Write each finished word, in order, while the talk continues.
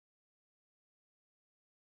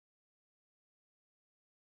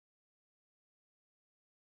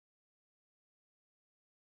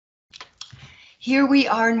Here we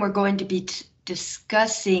are, and we're going to be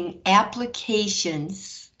discussing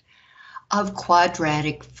applications of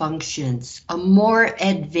quadratic functions, a more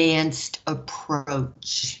advanced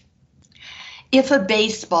approach. If a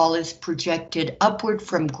baseball is projected upward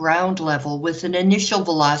from ground level with an initial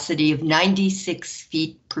velocity of 96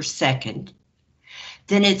 feet per second,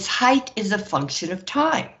 then its height is a function of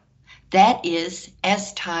time. That is,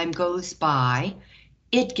 as time goes by,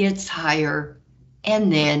 it gets higher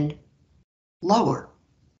and then lower.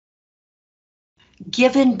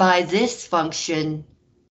 Given by this function,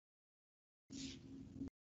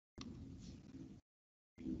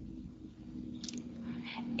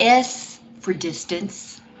 S for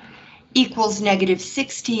distance equals negative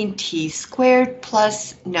 16t squared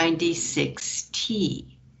plus 96t.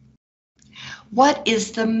 What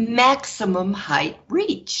is the maximum height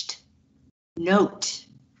reached? Note,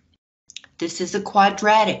 this is a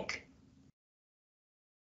quadratic.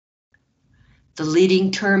 The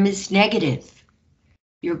leading term is negative.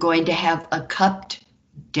 You're going to have a cupped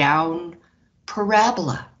down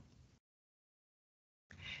parabola.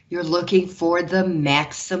 You're looking for the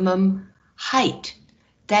maximum height.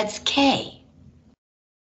 That's K.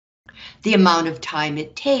 The amount of time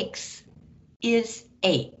it takes is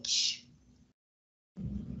H.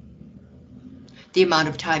 The amount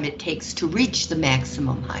of time it takes to reach the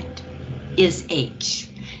maximum height is H,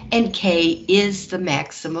 and K is the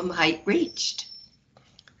maximum height reached.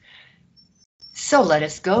 So let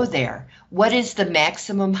us go there. What is the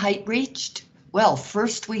maximum height reached? Well,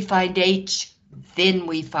 first we find H, then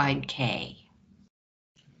we find K.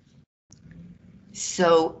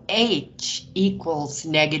 So H equals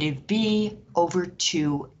negative B over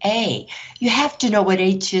 2A. You have to know what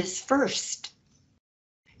H is first,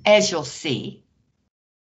 as you'll see.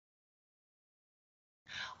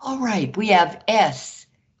 All right, we have S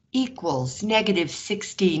equals negative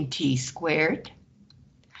 16t squared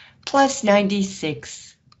plus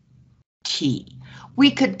 96t.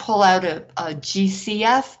 We could pull out a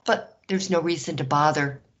GCF, but there's no reason to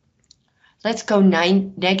bother. Let's go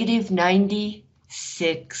negative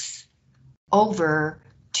 96 over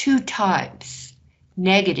 2 times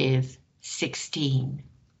negative 16,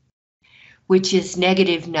 which is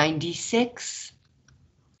negative 96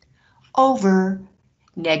 over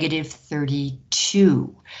negative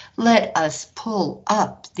 32. Let us pull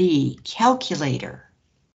up the calculator.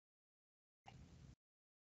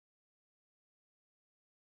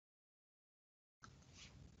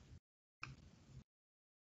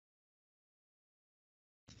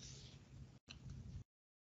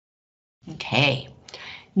 Okay,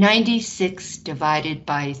 96 divided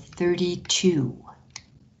by 32.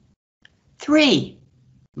 3.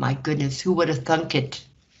 My goodness, who would have thunk it?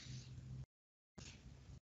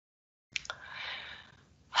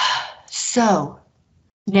 So,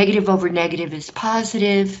 negative over negative is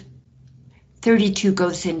positive. 32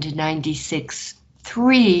 goes into 96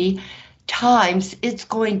 3 times. It's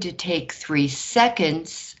going to take 3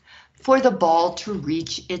 seconds for the ball to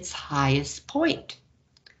reach its highest point.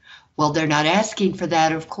 Well, they're not asking for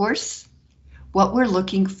that, of course. What we're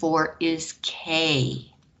looking for is K.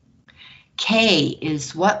 K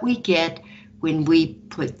is what we get when we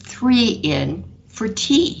put 3 in for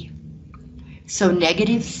T. So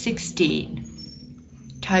negative 16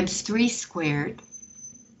 times 3 squared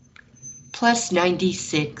plus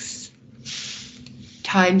 96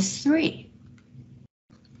 times 3.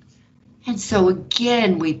 And so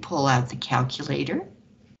again, we pull out the calculator.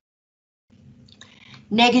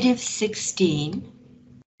 Negative 16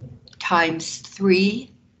 times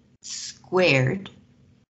 3 squared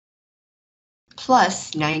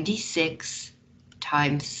plus 96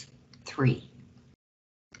 times 3.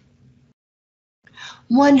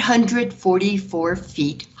 144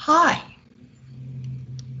 feet high.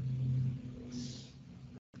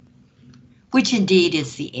 Which indeed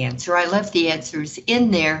is the answer. I left the answers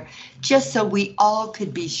in there just so we all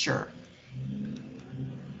could be sure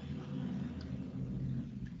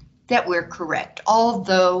that we're correct,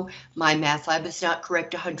 although my math lab is not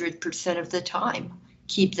correct 100% of the time.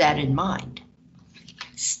 Keep that in mind.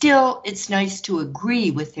 Still, it's nice to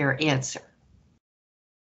agree with their answer.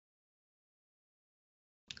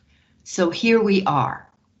 So here we are.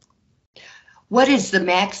 What is the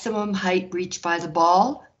maximum height reached by the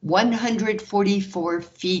ball? 144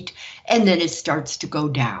 feet, and then it starts to go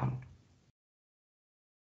down.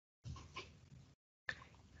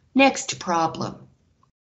 Next problem.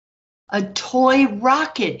 A toy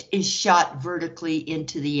rocket is shot vertically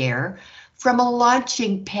into the air from a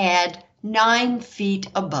launching pad 9 feet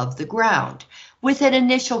above the ground, with an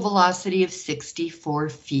initial velocity of 64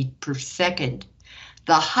 feet per second.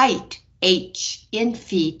 The height, h in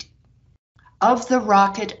feet, of the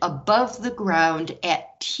rocket above the ground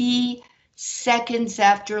at t seconds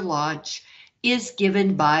after launch is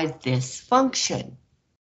given by this function.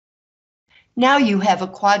 Now you have a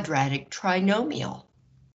quadratic trinomial.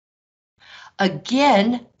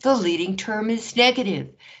 Again, the leading term is negative,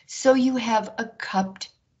 so you have a cupped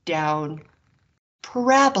down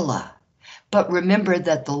parabola. But remember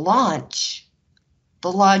that the launch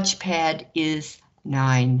pad is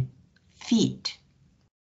 9 feet.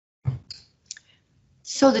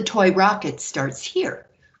 So the toy rocket starts here.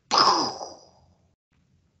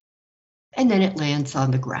 And then it lands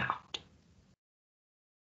on the ground.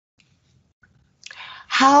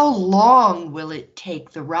 How long will it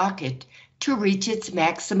take the rocket to reach its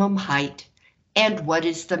maximum height? And what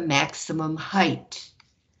is the maximum height?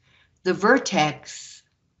 The vertex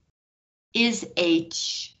is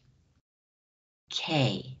HK.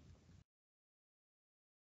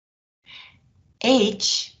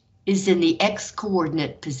 H is in the X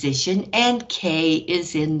coordinate position and K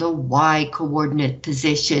is in the Y coordinate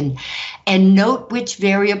position. And note which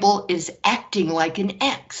variable is acting like an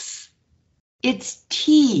X. It's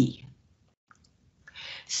T.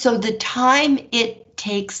 So the time it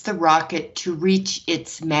takes the rocket to reach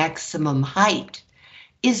its maximum height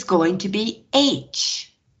is going to be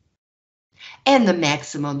H. And the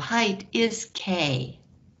maximum height is K.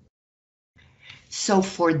 So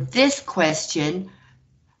for this question,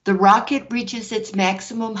 the rocket reaches its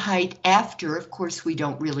maximum height after, of course, we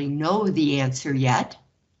don't really know the answer yet.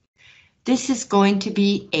 This is going to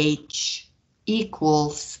be H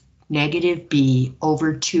equals negative B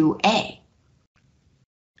over 2A.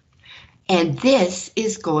 And this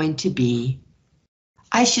is going to be,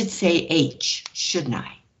 I should say H, shouldn't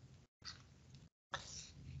I?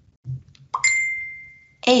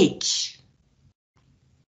 H.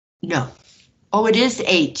 No. Oh, it is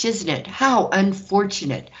H, isn't it? How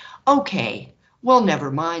unfortunate. Okay, well, never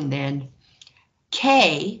mind then.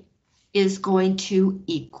 K is going to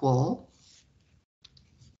equal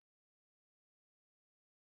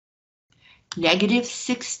negative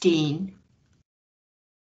 16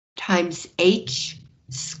 times H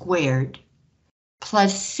squared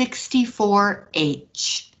plus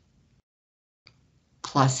 64H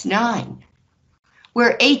plus 9,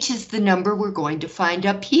 where H is the number we're going to find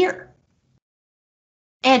up here.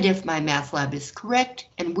 And if my math lab is correct,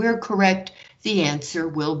 and we're correct, the answer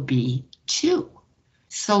will be 2.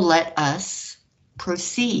 So let us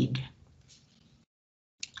proceed.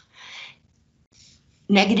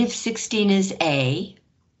 Negative 16 is A,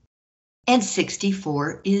 and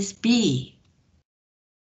 64 is B.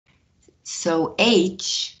 So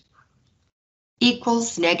H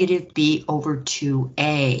equals negative B over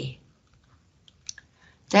 2A.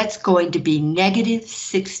 That's going to be negative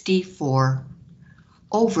 64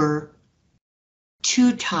 over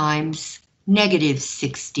 2 times negative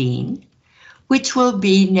 16, which will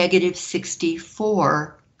be negative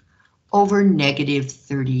 64 over negative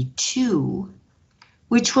 32,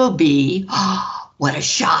 which will be, oh, what a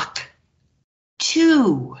shock,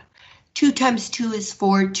 2. 2 times 2 is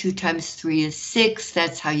 4, 2 times 3 is 6,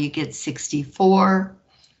 that's how you get 64.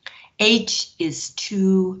 H is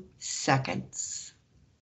 2 seconds.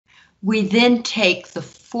 We then take the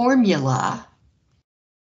formula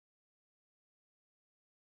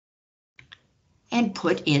and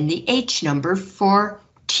put in the H number for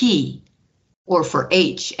T, or for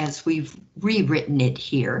H as we've rewritten it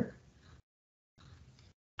here.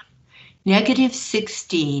 Negative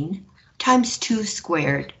 16 times 2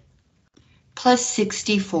 squared plus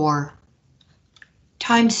 64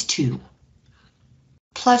 times 2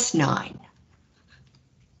 plus 9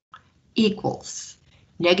 equals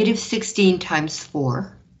negative 16 times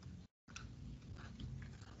 4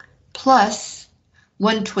 plus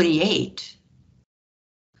 128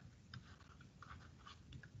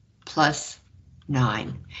 plus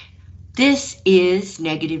 9. This is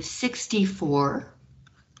negative 64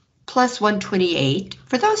 plus 128.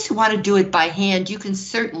 For those who want to do it by hand, you can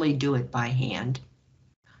certainly do it by hand.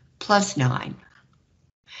 Plus 9.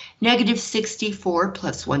 Negative 64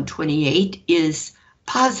 plus 128 is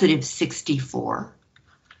positive 64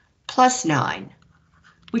 plus 9,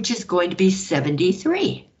 which is going to be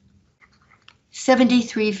 73.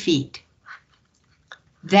 73 feet.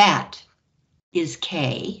 That is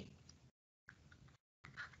K.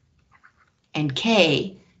 And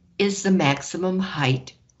K is the maximum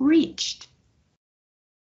height reached.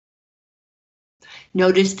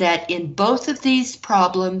 Notice that in both of these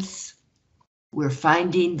problems, we're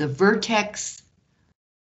finding the vertex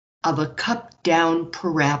of a cupped down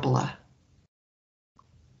parabola.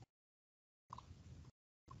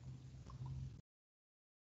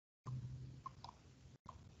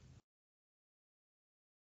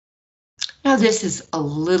 Now this is a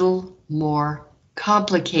little more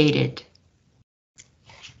complicated.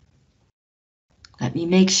 Let me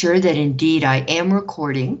make sure that indeed I am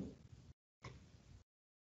recording.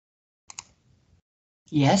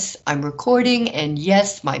 Yes, I'm recording, and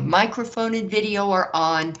yes, my microphone and video are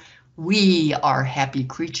on. We are happy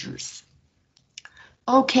creatures.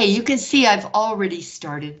 Okay, you can see I've already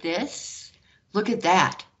started this. Look at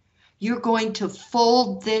that. You're going to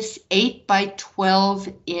fold this 8 by 12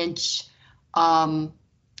 inch,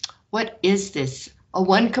 what is this? A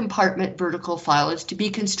one compartment vertical file is to be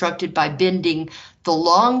constructed by bending the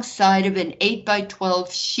long side of an 8 by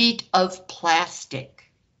 12 sheet of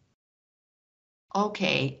plastic.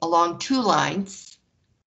 Okay, along two lines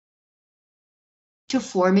to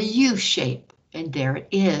form a U shape, and there it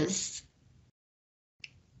is,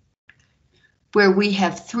 where we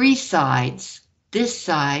have three sides, this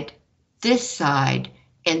side,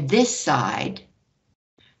 and this side.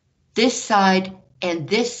 This side and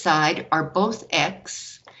this side are both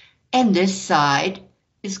X, and this side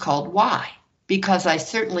is called Y, because I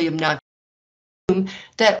certainly am not assuming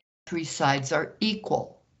that three sides are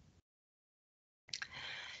equal.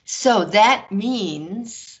 So that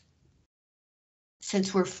means,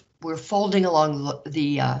 since we're folding along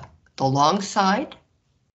the long side,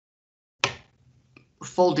 we're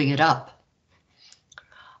folding it up.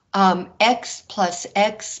 X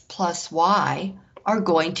plus Y are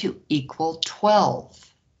going to equal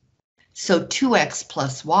 12. So 2x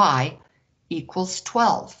plus y equals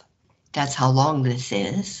 12. That's how long this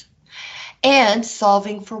is. And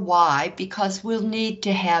solving for y, because we'll need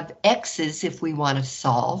to have x's if we want to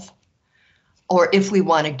solve, or if we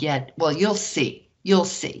want to get, well, you'll see.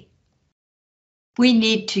 We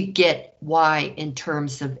need to get y in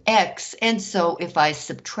terms of x, and so if I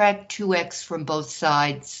subtract 2x from both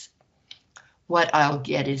sides, what I'll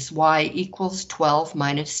get is y equals 12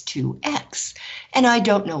 minus 2x. And I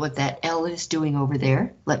don't know what that L is doing over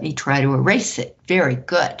there. Let me try to erase it. Very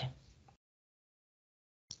good.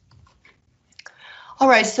 All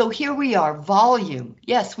right, so here we are, volume.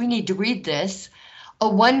 Yes, we need to read this. A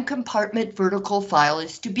one compartment vertical file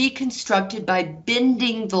is to be constructed by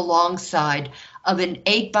bending the long side of an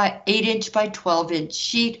 8 inch by 12 inch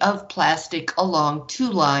sheet of plastic along two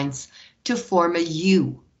lines to form a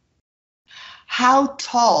U. How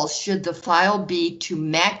tall should the file be to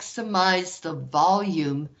maximize the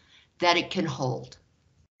volume that it can hold?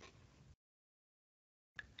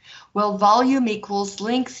 Well, volume equals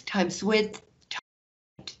length times width times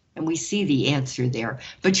height, and we see the answer there,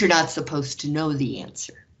 but you're not supposed to know the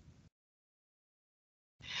answer.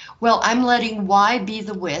 Well, I'm letting y be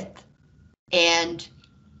the width and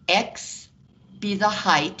x be the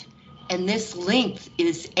height, and this length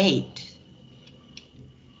is 8.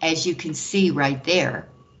 As you can see right there.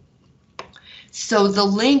 So the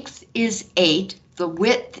length is 8, the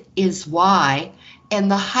width is y, and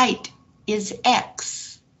the height is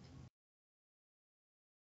x.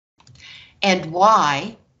 And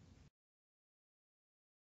y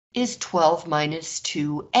is 12 minus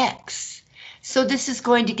 2x. So this is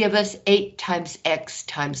going to give us 8 times x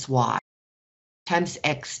times y. Times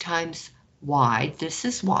x times y, this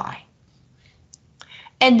is y.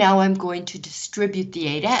 And now I'm going to distribute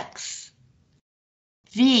the 8x.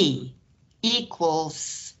 V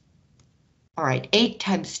equals, all right, 8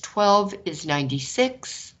 times 12 is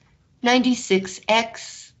 96.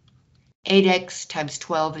 96x, 8x times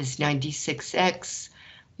 12 is 96x,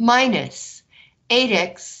 minus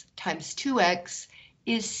 8x times 2x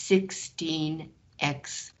is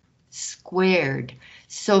 16x squared.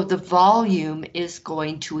 So the volume is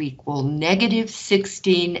going to equal negative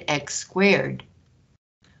 16x squared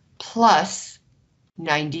plus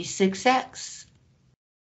 96x.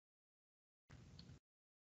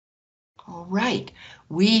 All right,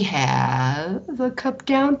 we have a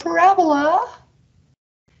cup-down parabola.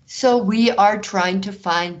 So we are trying to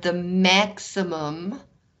find the maximum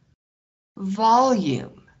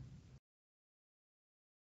volume.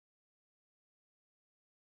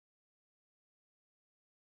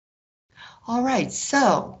 All right,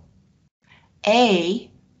 so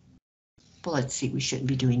A, well, let's see, we shouldn't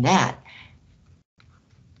be doing that.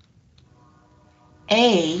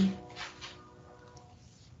 A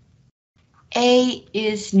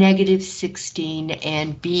is negative 16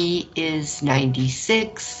 and B is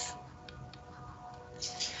 96.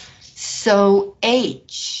 So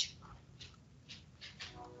H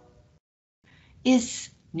is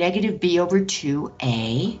negative B over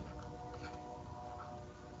 2A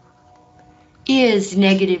is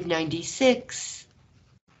negative 96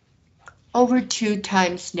 over 2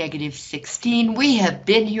 times negative 16. We have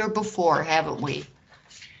been here before, haven't we?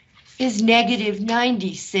 is negative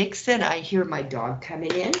 96, and I hear my dog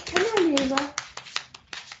coming in. Come on, Ayla.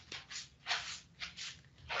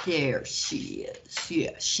 There she is.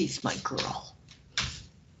 Yeah, she's my girl.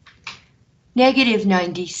 Negative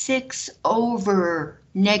 96 over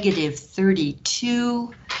negative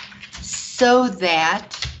 32, so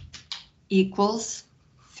that equals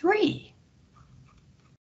 3.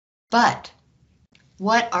 But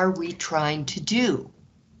what are we trying to do?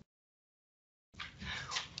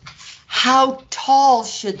 How tall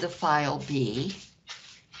should the file be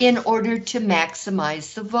in order to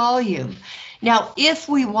maximize the volume? Now, if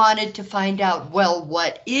we wanted to find out, well,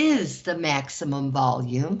 what is the maximum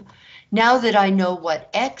volume? Now that I know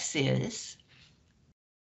what X is,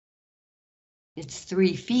 it's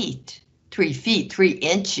 3 feet. 3 feet, 3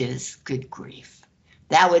 inches, good grief.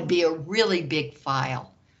 That would be a really big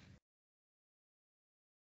file.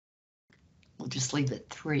 We'll just leave it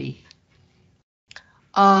 3.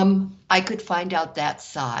 I could find out that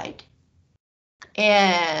side.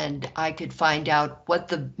 And I could find out what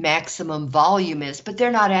the maximum volume is, but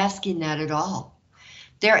they're not asking that at all.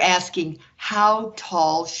 They're asking how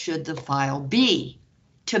tall should the file be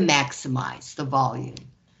to maximize the volume.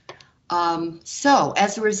 So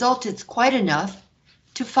as a result, it's quite enough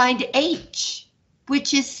to find H,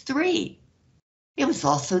 which is 3. It was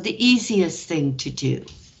also the easiest thing to do.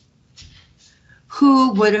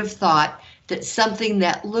 Who would have thought that something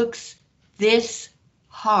that looks this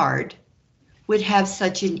hard would have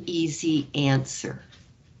such an easy answer?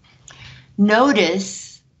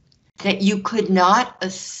 Notice that you could not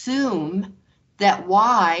assume that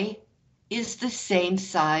Y is the same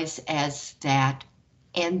size as that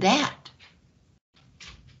and that.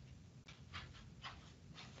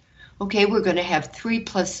 Okay, we're going to have 3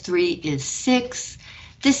 plus 3 is 6.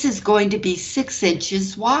 This is going to be 6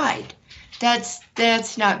 inches wide. That's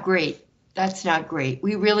not great. That's not great.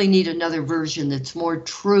 We really need another version that's more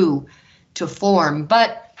true to form,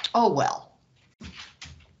 but oh well.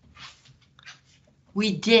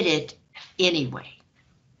 We did it anyway.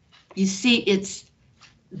 You see, it's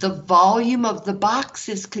the volume of the box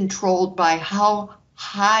is controlled by how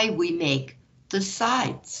high we make the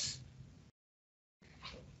sides.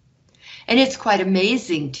 And it's quite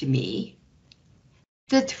amazing to me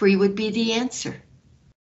that 3 would be the answer,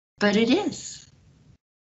 but it is.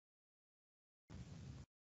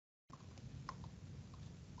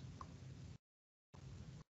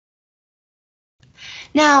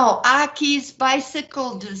 Now, Aki's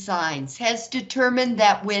Bicycle Designs has determined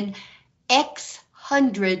that when X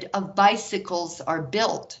hundred of bicycles are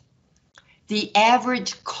built, the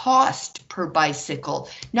average cost per bicycle,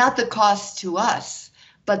 not the cost to us,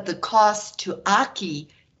 but the cost to Aki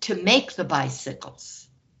to make the bicycles.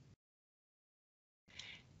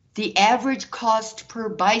 The average cost per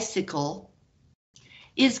bicycle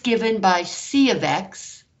is given by C of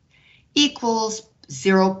X equals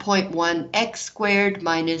 0.1 x squared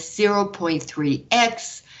minus 0.3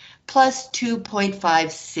 x plus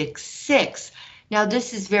 2.566. Now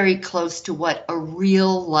this is very close to what a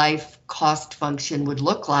real life cost function would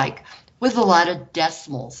look like with a lot of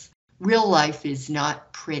decimals. Real life is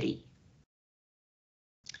not pretty.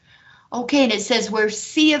 Okay, and it says where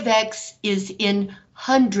C of X is in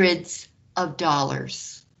hundreds of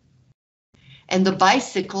dollars and the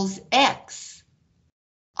bicycles X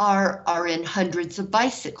are in hundreds of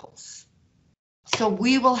bicycles. So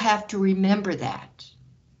we will have to remember that.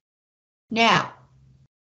 Now,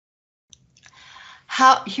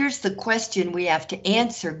 here's the question we have to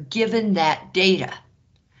answer given that data.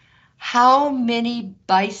 How many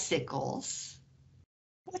bicycles,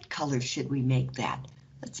 what color should we make that?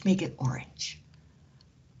 Let's make it orange.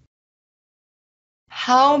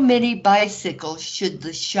 How many bicycles should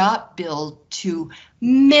the shop build to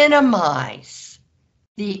minimize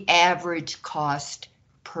the average cost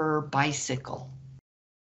per bicycle?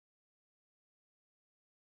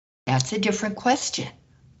 That's a different question.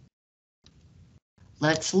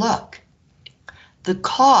 Let's look. The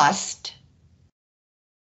cost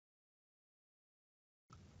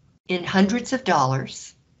in hundreds of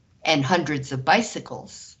dollars and hundreds of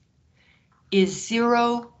bicycles is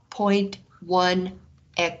 0.1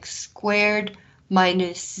 x squared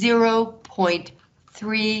minus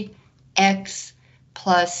 0.3 x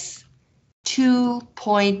plus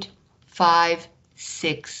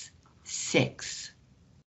 2.566.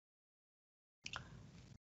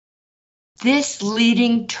 This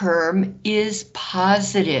leading term is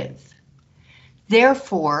positive.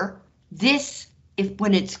 Therefore, this,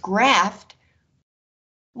 when it's graphed,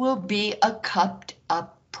 will be a cupped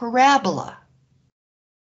up parabola.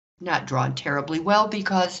 Not drawn terribly well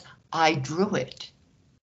because I drew it.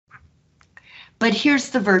 But here's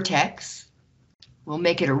the vertex. We'll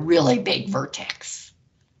make it a really big vertex.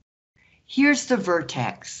 Here's the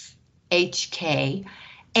vertex, HK,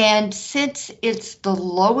 and since it's the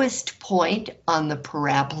lowest point on the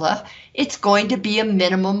parabola, it's going to be a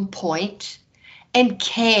minimum point, and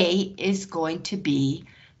K is going to be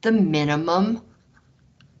the minimum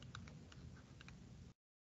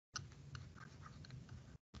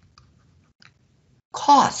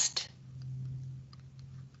cost.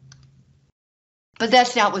 But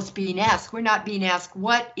that's not what's being asked. We're not being asked,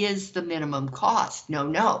 what is the minimum cost? No,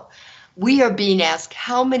 no. We are being asked,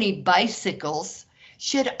 how many bicycles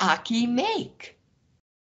should Aki make?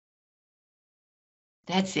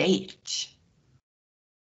 That's H.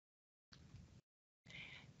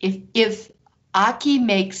 If Aki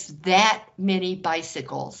makes that many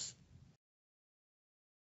bicycles,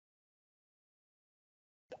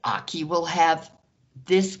 Aki will have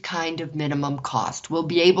this kind of minimum cost. We'll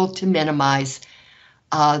be able to minimize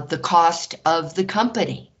the cost of the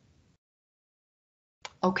company.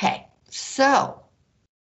 Okay, so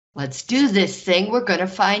let's do this thing. We're going to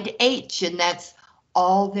find H, and that's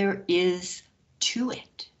all there is to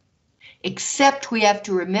it. Except we have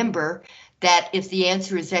to remember that if the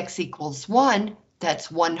answer is x equals 1,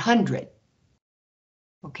 that's 100.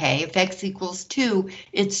 Okay, if x equals 2,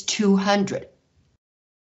 it's 200.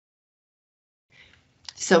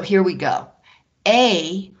 So here we go.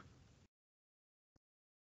 A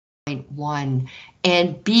 0.1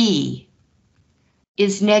 and B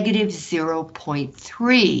is negative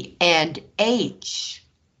 0.3 and H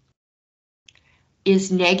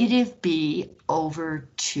is negative B over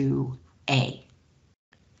 2A.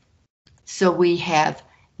 So we have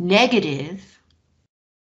negative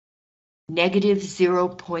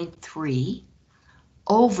 0.3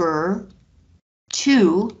 over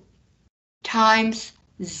 2 times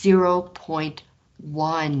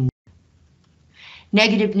 0.1.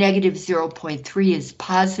 Negative 0.3 is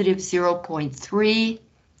positive 0.3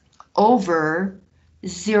 over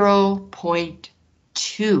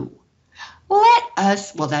 0.2.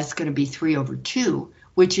 Well, that's going to be 3 over 2,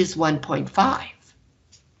 which is 1.5.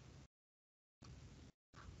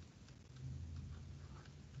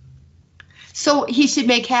 So he should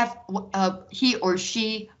make he or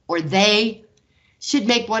she or they should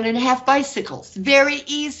make 1.5 bicycles. Very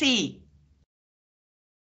easy.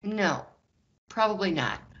 No, probably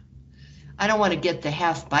not. I don't want to get the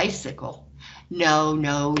half bicycle. No,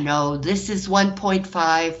 no, no, this is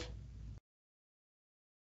 1.5.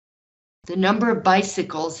 The number of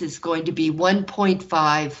bicycles is going to be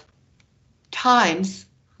 1.5 times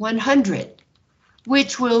 100,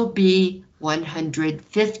 which will be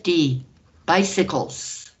 150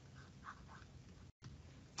 bicycles.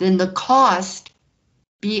 Then the cost,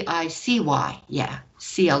 B-I-C-Y, yeah,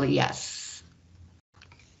 C-L-E-S.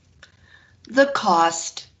 The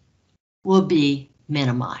cost will be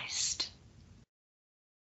minimized.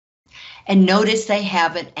 And notice they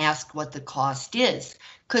haven't asked what the cost is.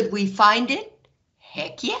 Could we find it?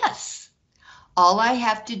 Heck yes. All I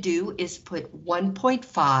have to do is put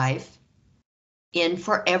 1.5 in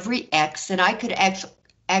for every X, and I could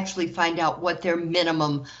actually find out what their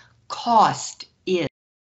minimum cost is.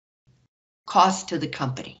 Cost to the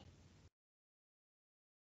company.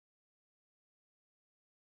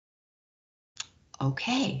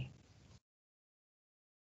 Okay.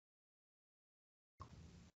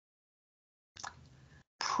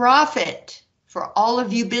 Profit for all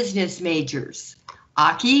of you business majors.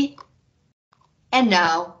 Aki, and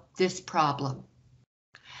now this problem.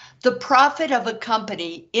 The profit of a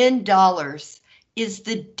company in dollars is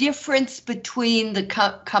the difference between the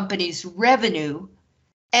company's revenue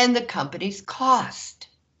and the company's cost.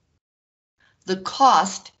 The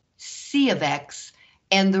cost, C of X,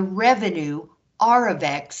 and the revenue, R of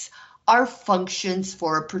X, are functions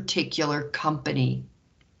for a particular company.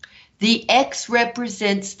 The X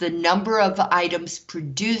represents the number of items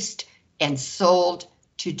produced and sold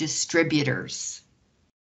to distributors.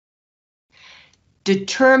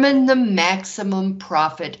 Determine the maximum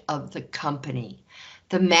profit of the company.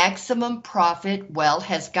 The maximum profit, well,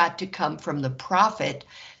 has got to come from the profit,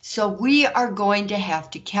 so we are going to have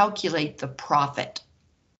to calculate the profit.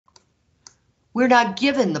 We're not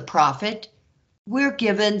given the profit, we're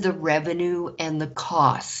given the revenue and the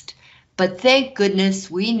cost. But thank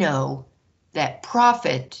goodness we know that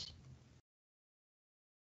profit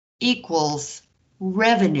equals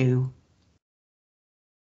revenue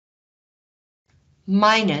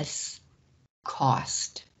minus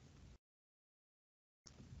cost.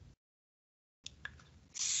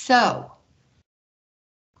 So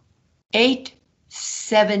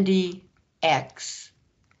 870x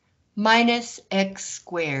minus x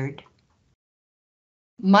squared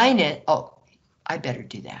minus, oh, I better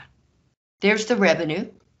do that. There's the revenue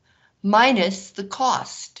minus the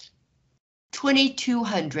cost.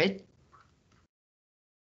 2,200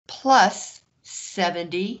 plus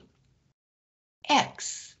 70x.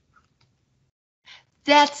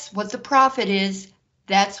 That's what the profit is.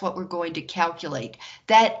 That's what we're going to calculate.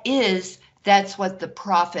 That's what the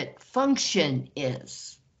profit function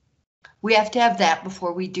is. We have to have that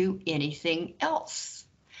before we do anything else.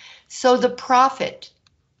 So the profit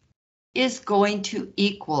is going to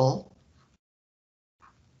equal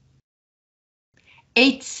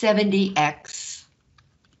 870x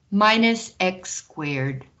minus x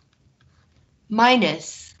squared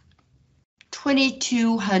minus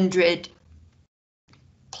 2,200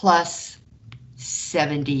 plus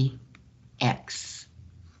 70x.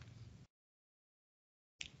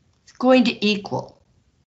 It's going to equal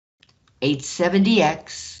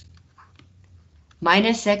 870x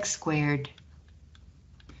minus x squared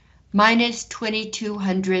minus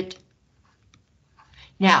 2,200.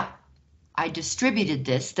 Now, I distributed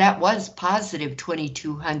this. That was positive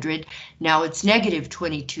 2,200. Now it's negative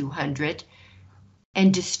 2,200.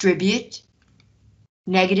 And distribute.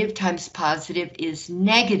 Negative times positive is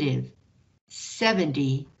negative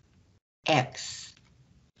 70x.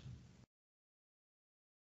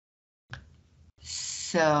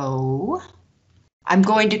 So I'm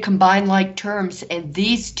going to combine like terms, and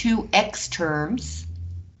these two x terms,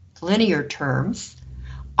 linear terms,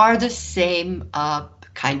 are the same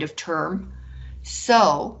kind of term.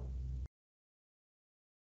 So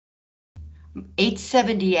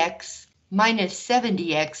 870x minus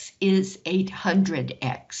 70x is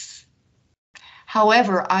 800x.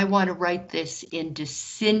 However, I want to write this in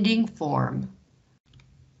descending form.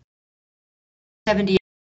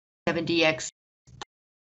 70x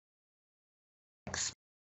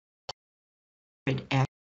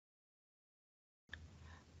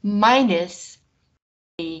minus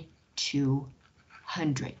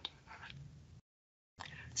 200.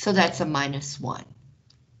 So that's a minus 1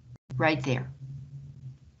 right there.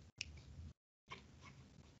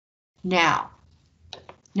 Now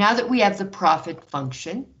that we have the profit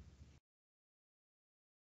function,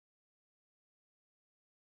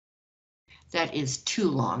 that is too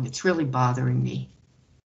long. It's really bothering me.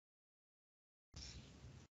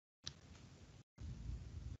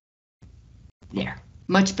 There,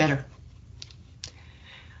 much better.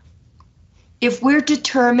 If we're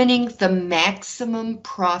determining the maximum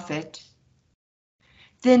profit,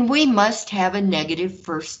 then we must have a negative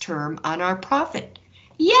first term on our profit.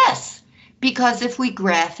 Yes, because if we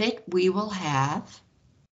graph it, we will have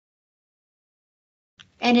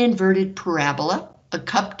an inverted parabola, a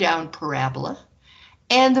cup-down parabola,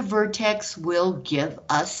 and the vertex will give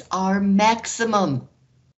us our maximum.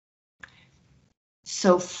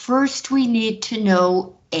 So first we need to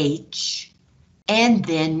know H, and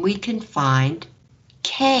then we can find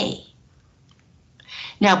K.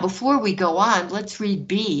 Now, before we go on, let's read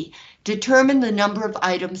B. Determine the number of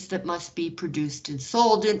items that must be produced and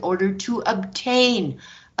sold in order to obtain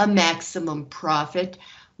a maximum profit.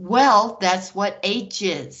 Well, that's what H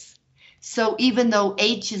is. So even though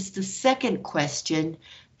H is the second question,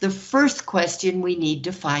 the first question we need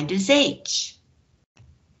to find is H.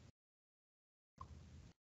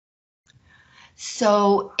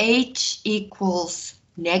 So H equals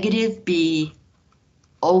negative B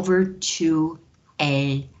over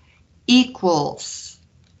 2A equals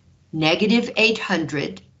negative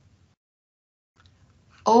 800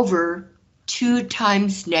 over 2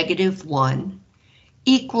 times negative 1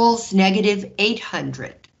 equals negative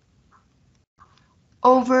 800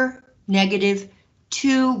 over negative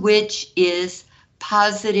 2, which is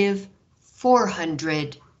positive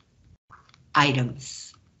 400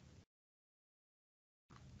 items.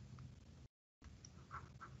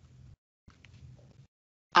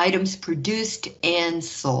 Items produced and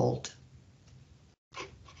sold,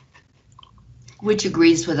 which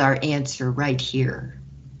agrees with our answer right here.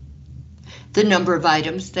 The number of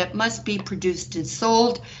items that must be produced and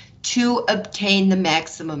sold to obtain the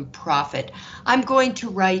maximum profit. I'm going to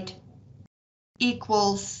write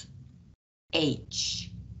equals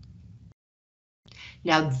H.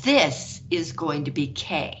 Now this is going to be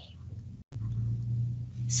K.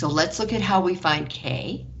 So let's look at how we find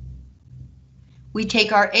K. We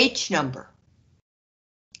take our H number.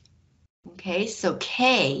 Okay, so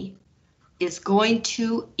K is going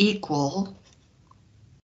to equal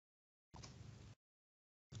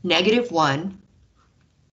negative 1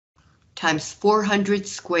 times 400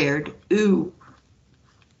 squared, ooh,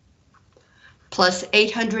 plus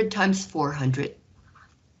 800 times 400.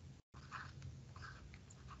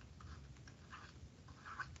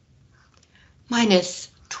 Minus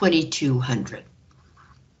 $2,200.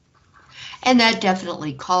 And that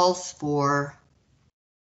definitely calls for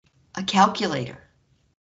a calculator.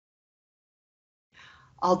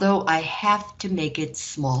 Although I have to make it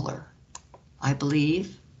smaller, I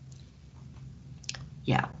believe.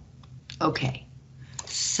 Yeah, okay.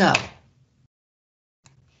 So,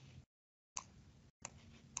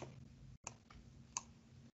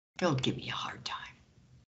 don't give me a hard time.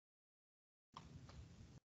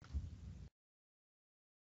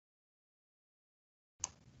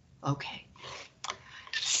 Okay,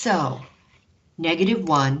 so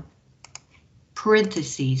 -1,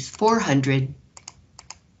 parentheses, 400,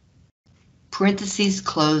 parentheses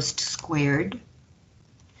closed squared,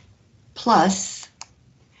 plus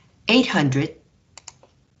 800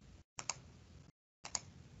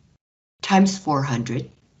 times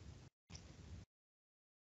 400,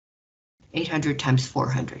 800 times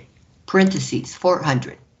 400, parentheses,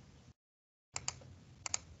 400,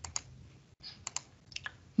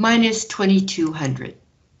 minus 2,200.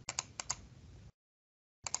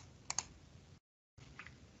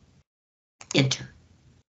 Enter.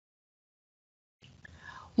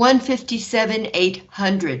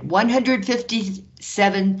 157,800,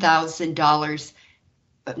 $157,000.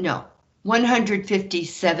 No,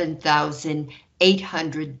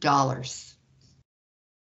 $157,800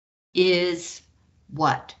 is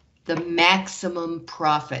what? The maximum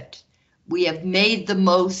profit. We have made the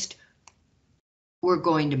most we're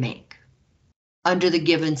going to make under the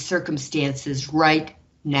given circumstances right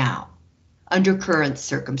now, under current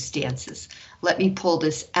circumstances. Let me pull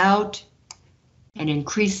this out and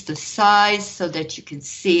increase the size so that you can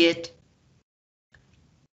see it.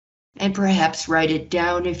 And perhaps write it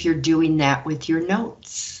down if you're doing that with your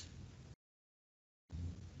notes.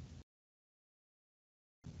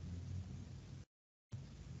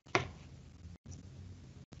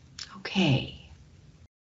 Okay.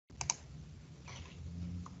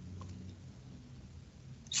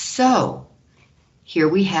 So, here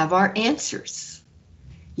we have our answers.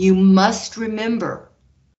 You must remember,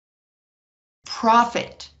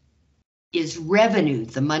 profit is revenue.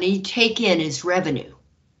 The money you take in is revenue,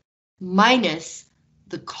 minus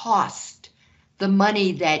the cost, the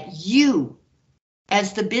money that you,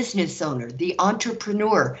 as the business owner, the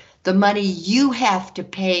entrepreneur, the money you have to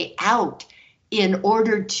pay out in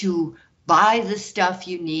order to buy the stuff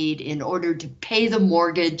you need, in order to pay the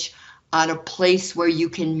mortgage on a place where you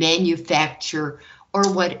can manufacture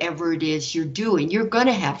or whatever it is you're doing. You're going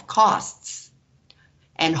to have costs.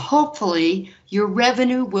 And hopefully your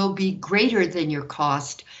revenue will be greater than your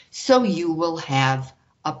cost, so you will have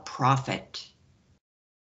a profit.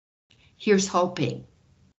 Here's hoping.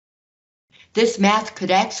 This math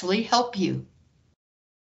could actually help you.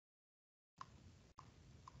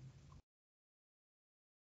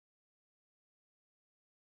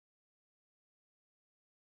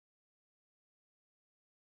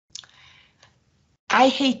 I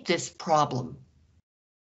hate this problem.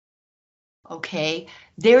 Okay,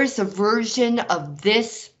 there's a version of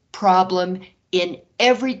this problem in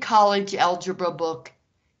every college algebra book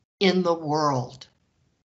in the world.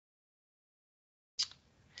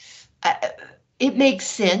 It makes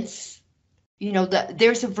sense. You know,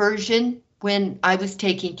 there's a version when I was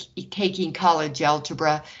taking college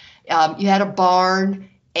algebra. You had a barn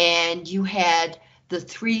and you had the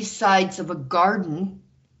three sides of a garden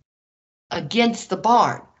against the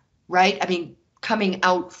barn, right? I mean, coming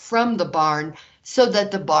out from the barn so that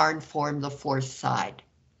the barn formed the fourth side.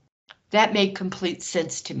 That made complete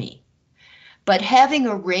sense to me. But having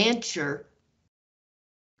a rancher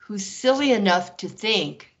who's silly enough to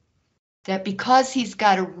think that because he's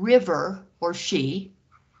got a river, or she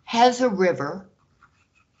has a river,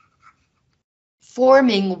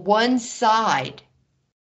 forming one side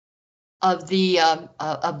of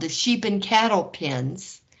the sheep and cattle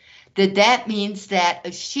pens, that means that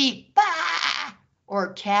a sheep,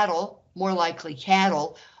 or cattle, more likely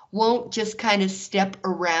cattle, won't just kind of step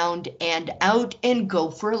around and out and go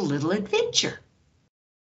for a little adventure.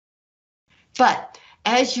 But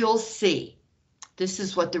as you'll see, this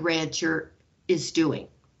is what the rancher is doing.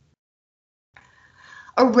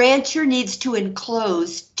 A rancher needs to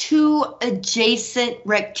enclose two adjacent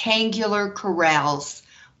rectangular corrals,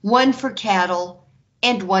 one for cattle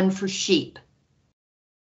and one for sheep.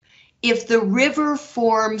 If the river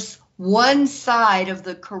forms one side of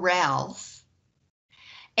the corrals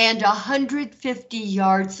and 150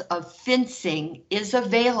 yards of fencing is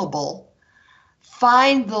available,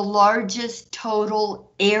 find the largest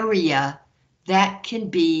total area that can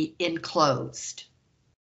be enclosed.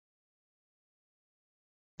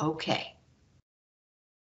 Okay.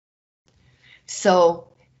 So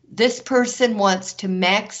This person wants to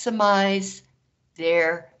maximize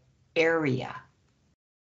their area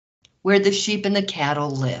where the sheep and the cattle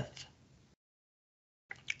live.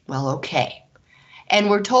 Well, okay. And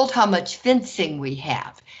we're told how much fencing we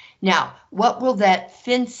have. Now, what will that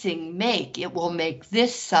fencing make? It will make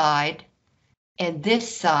this side and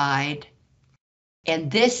this side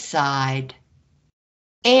and this side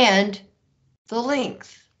and the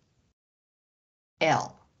length,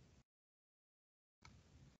 L.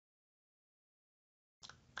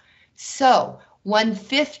 So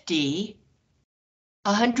 150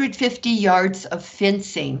 yards of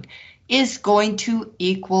fencing is going to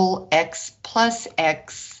equal X plus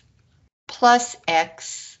X plus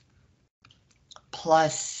X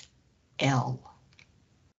plus L.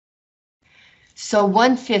 So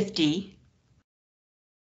 150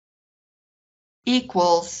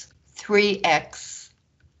 equals 3X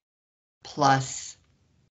plus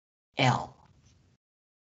L.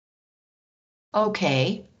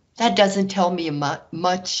 Okay, that doesn't tell me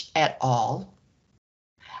much at all.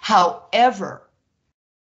 However,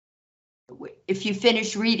 if you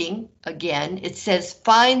finish reading again, it says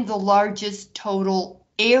find the largest total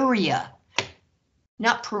area,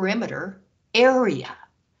 not perimeter, area,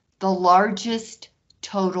 the largest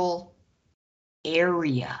total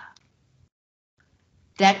area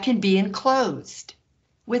that can be enclosed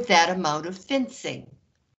with that amount of fencing.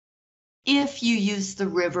 If you use the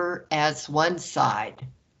river as one side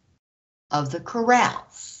of the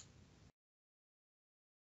corrals.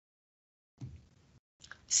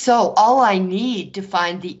 So all I need to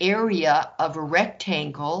find the area of a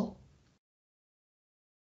rectangle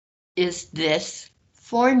is this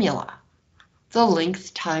formula, the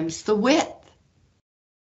length times the width.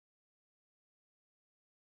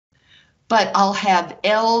 But I'll have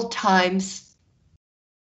L times,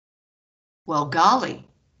 well, golly,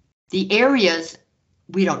 the areas,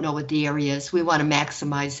 we don't know what the area is. We want to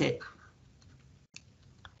maximize it.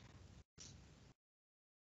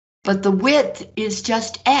 But the width is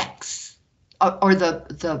just X, or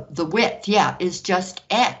the width, yeah, is just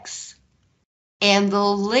X. And the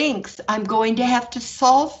length I'm going to have to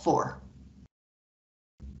solve for.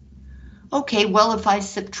 Okay, well, if I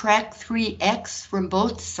subtract 3X from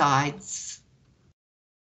both sides,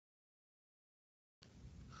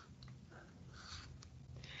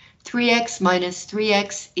 (3x minus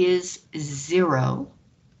 3x is 0.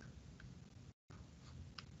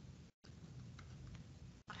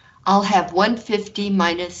 I'll have 150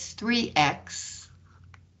 minus 3x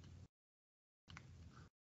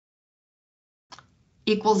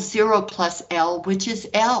equals 0 plus L, which is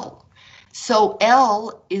L. So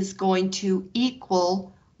L is going to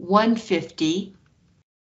equal 150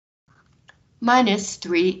 minus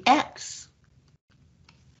 3x.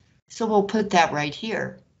 So we'll put that right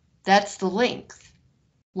here. That's the length,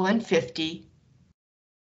 150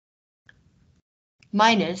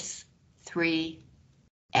 minus 3x.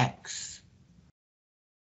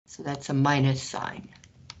 So that's a minus sign.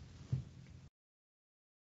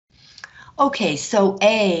 Okay, so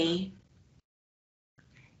A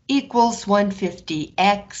equals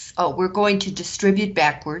 150x. Oh, we're going to distribute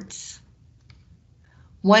backwards.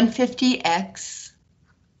 150x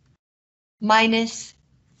minus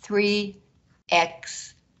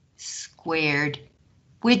 3x squared,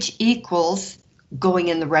 which equals, going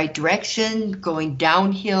in the right direction, going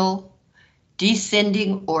downhill,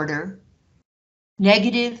 descending order,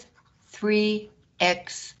 negative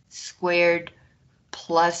 3x squared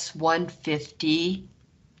plus 150x.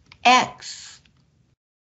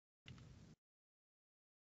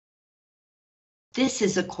 This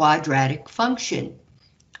is a quadratic function,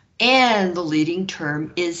 and the leading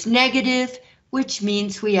term is negative, which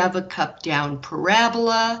means we have a cup-down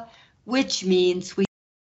parabola, which means we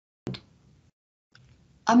have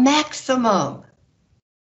a maximum.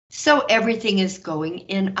 So everything is going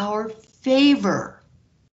in our favor.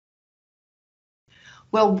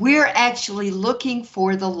 Well, we're actually looking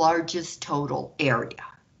for the largest total area.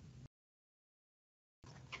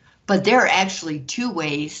 But there are actually two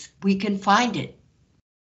ways we can find it.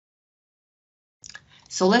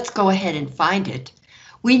 So let's go ahead and find it.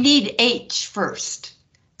 We need H first.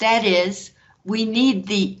 That is, we need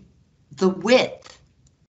the width,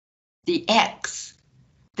 the X,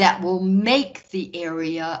 that will make the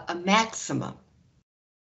area a maximum.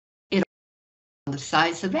 It's the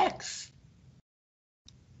size of X.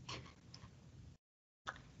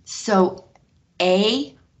 So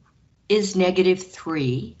A is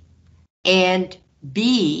 -3 and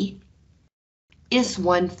B is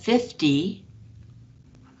 150.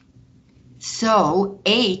 So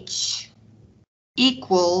H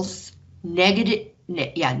equals negative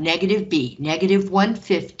negative b, negative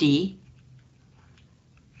 150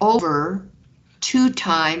 over 2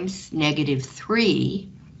 times negative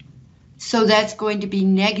 3. So that's going to be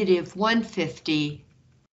negative 150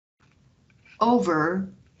 over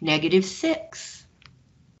negative 6.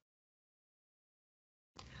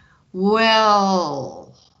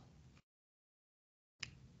 Well,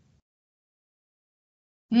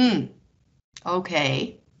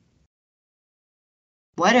 okay.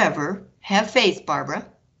 Whatever. Have faith, Barbara.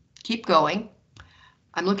 Keep going.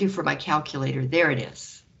 I'm looking for my calculator. There it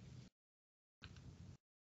is.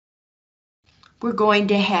 We're going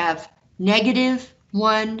to have negative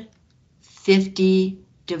 150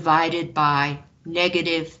 divided by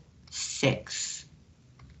negative 6.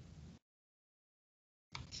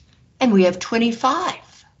 And we have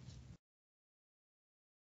 25.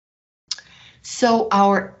 So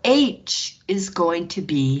our H is going to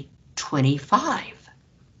be 25.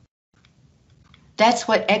 That's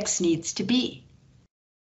what X needs to be.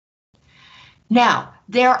 Now,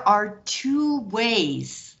 there are 2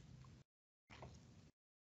 ways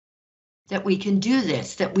that we can do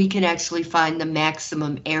this, that we can actually find the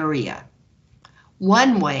maximum area.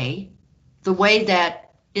 One way, the way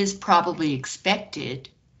that is probably expected,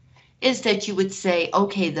 is that you would say,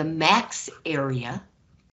 okay, the max area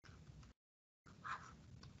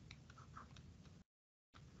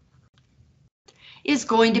is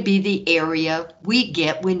going to be the area we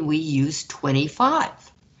get when we use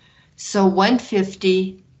 25. So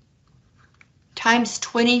 150 times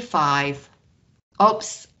 25,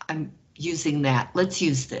 oops, I'm using that. Let's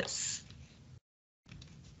use this.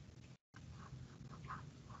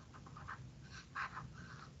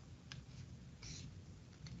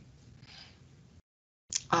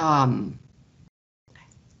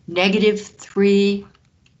 Negative 3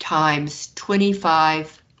 times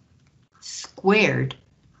 25 squared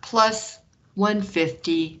plus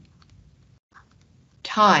 150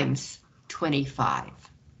 times 25.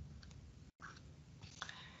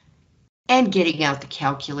 And getting out the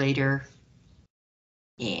calculator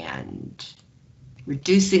and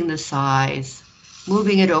reducing the size,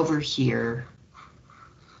 moving it over here.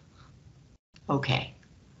 Okay.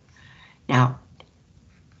 Now,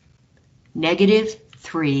 negative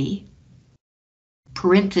 3,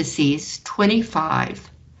 parentheses, 25,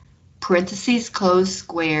 parentheses close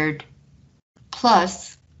squared,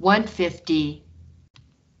 plus 150,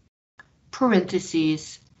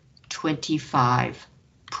 parentheses, 25,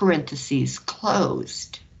 parentheses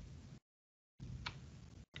closed.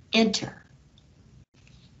 Enter.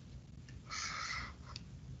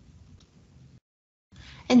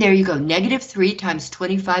 And there you go, negative 3 times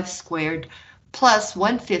 25 squared plus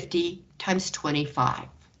 150 times 25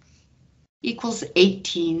 equals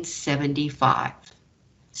 1875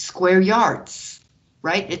 square yards,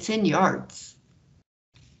 right? It's in yards.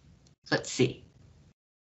 Let's see.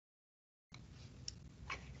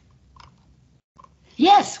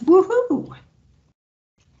 Yes, woohoo!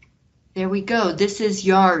 There we go, this is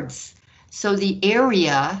yards. So the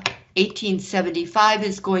area, 1875,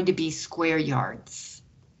 is going to be square yards.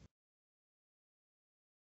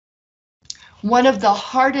 One of the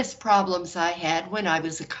hardest problems I had when I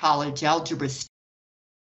was a college algebra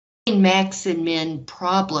student, max and min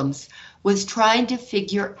problems, was trying to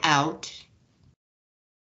figure out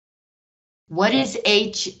what is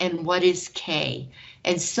H and what is K.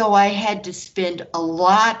 And so I had to spend a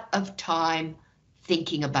lot of time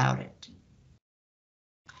thinking about it.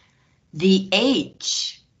 The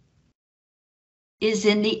H is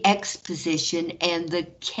in the X position and the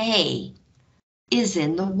K is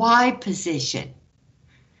in the Y position.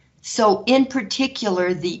 So in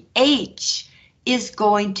particular, the H is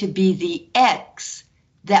going to be the X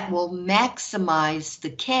that will maximize the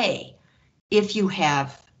K if you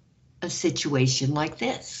have a situation like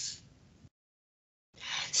this.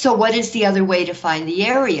 So what is the other way to find the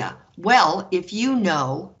area? Well, if you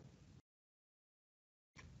know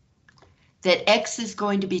that X is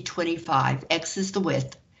going to be 25, X is the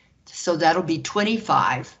width, so that'll be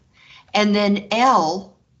 25, and then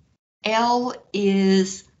L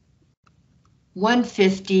is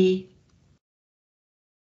 150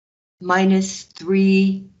 minus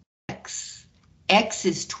 3x. X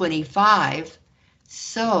is 25,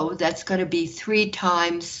 so that's going to be 3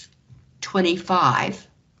 times 25.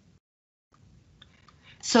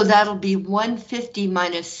 So that'll be 150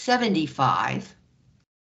 minus 75.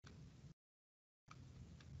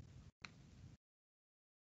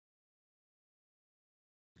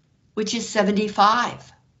 Which is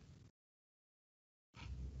 75.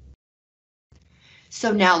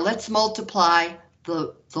 So now let's multiply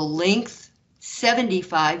the length,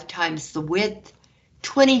 75, times the width,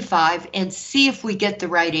 25 and see if we get the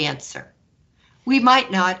right answer. We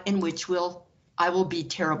might not, in which I will be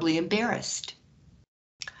terribly embarrassed.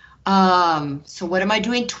 So what am I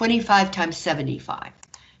doing? 25 times 75.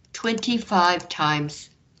 25 times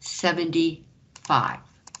 75.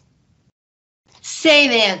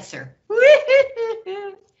 Same answer.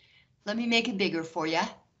 Let me make it bigger for you.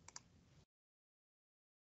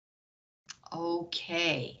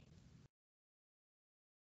 Okay.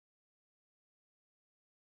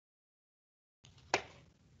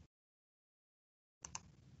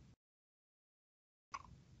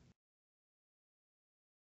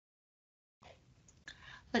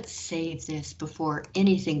 Let's save this before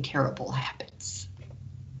anything terrible happens.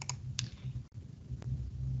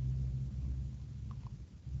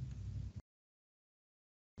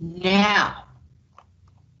 Now,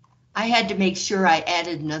 I had to make sure I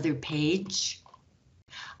added another page.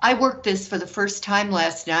 I worked this for the first time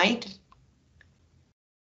last night,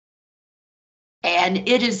 and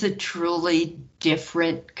it is a truly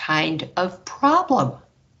different kind of problem.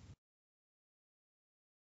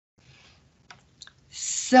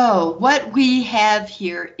 So what we have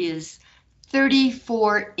here is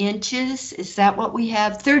 34 inches. Is that what we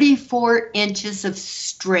have? 34 inches of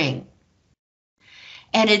string.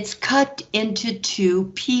 And it's cut into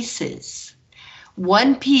two pieces.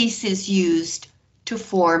 One piece is used to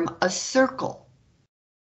form a circle.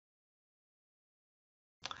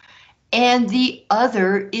 And the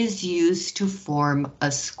other is used to form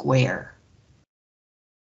a square.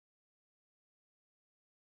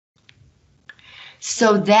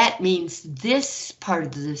 So that means this part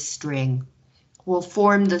of the string will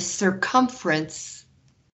form the circumference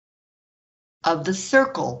of the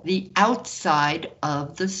circle, the outside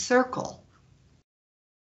of the circle.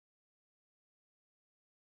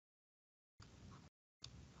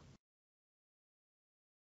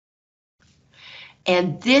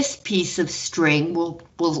 And this piece of string will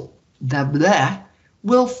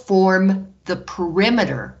form the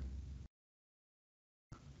perimeter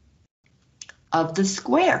of the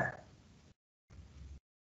square.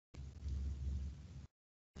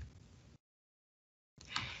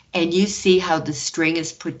 And you see how the string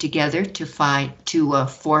is put together to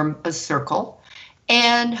form a circle,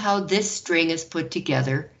 and how this string is put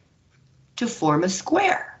together to form a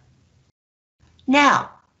square.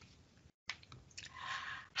 Now,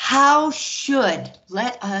 how should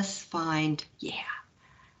the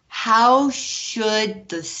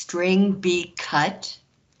string be cut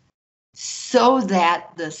so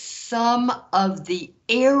that the sum of the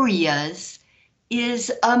areas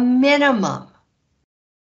is a minimum?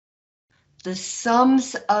 The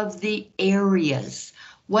sums of the areas.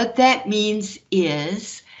 What that means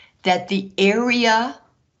is that the area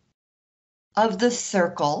of the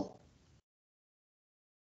circle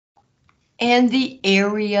and the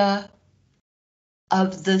area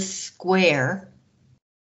of the square,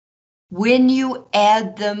 when you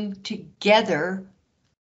add them together,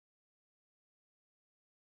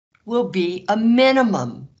 will be a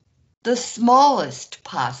minimum, the smallest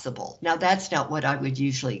possible. Now that's not what I would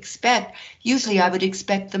usually expect. Usually I would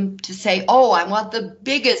expect them to say, oh, I want the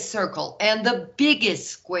biggest circle and the biggest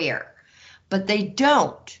square, but they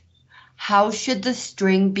don't. How should the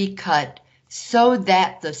string be cut so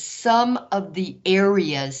that the sum of the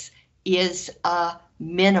areas is a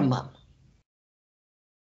minimum?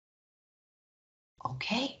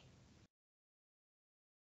 Okay.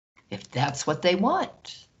 If that's what they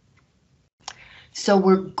want. So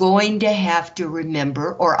we're going to have to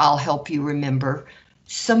remember, or I'll help you remember,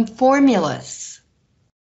 some formulas.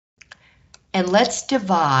 And let's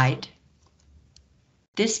divide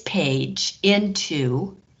this page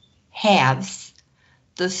into halves.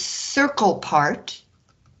 The circle part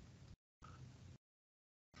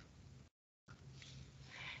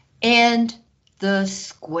and the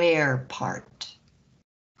square part.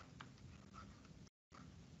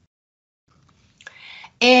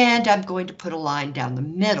 And I'm going to put a line down the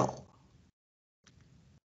middle.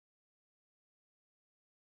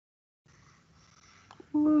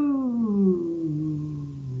 Ooh.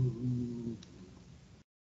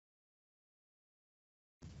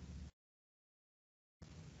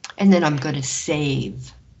 And then I'm going to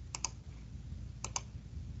save.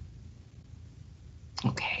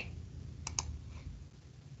 Okay.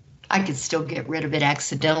 I could still get rid of it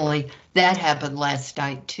accidentally. That happened last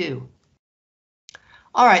night too.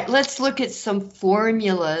 All right, let's look at some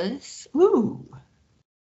formulas. Ooh.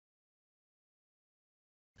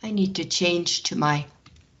 I need to change to my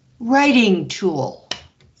writing tool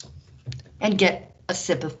and get a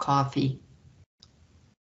sip of coffee.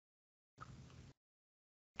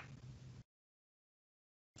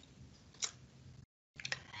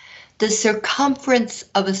 The circumference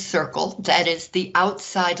of a circle, that is the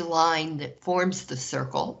outside line that forms the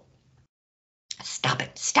circle. Stop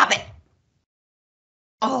it, stop it.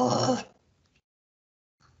 Oh.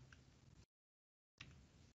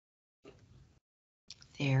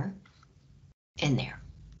 There and there.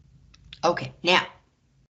 Okay, now.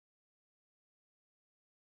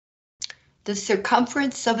 The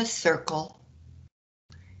circumference of a circle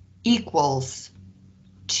equals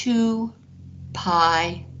 2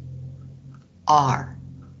 pi r.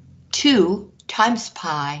 2 times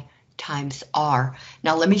pi times r.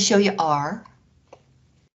 Now let me show you r.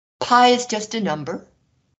 Pi is just a number.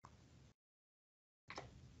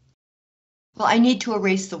 Well, I need to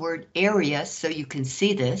erase the word area so you can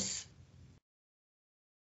see this.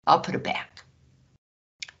 I'll put it back.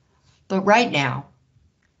 But right now,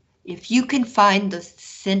 if you can find the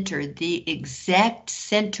center, the exact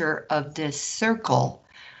center of this circle,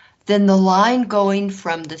 then the line going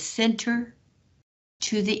from the center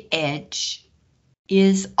to the edge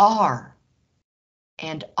is r,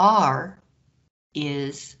 and r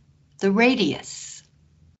is the radius.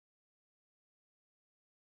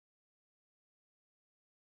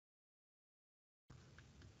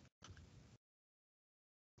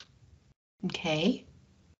 Okay,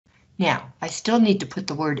 now I still need to put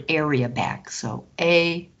the word area back, so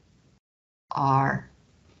A, R,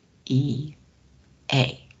 E,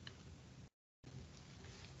 A.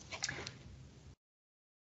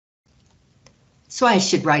 So I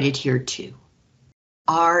should write it here too.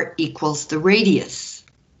 R equals the radius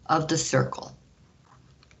of the circle.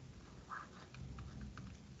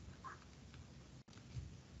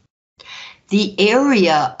 The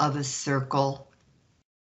area of a circle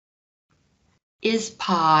is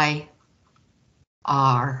pi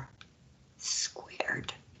r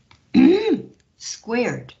squared.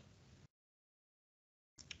 Squared.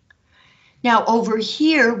 Now over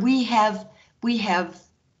here we have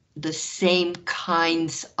the same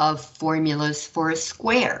kinds of formulas for a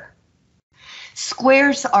square.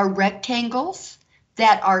 Squares are rectangles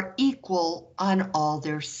that are equal on all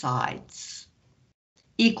their sides.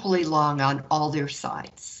 Equally long on all their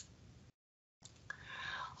sides.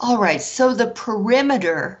 All right, so the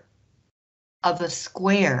perimeter of a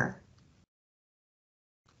square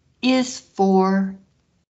is 4s,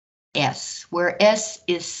 where s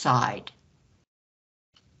is side.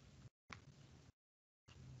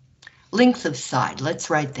 Length of side, let's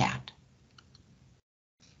write that.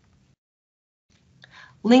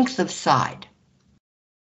 Length of side.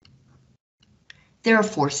 There are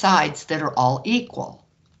 4 sides that are all equal.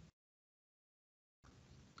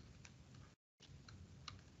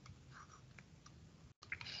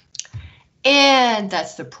 And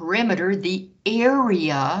that's the perimeter, the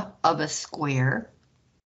area of a square.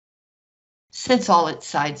 Since all its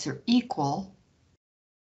sides are equal,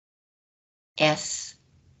 s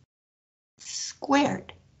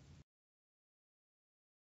squared.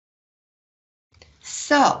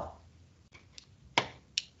 So,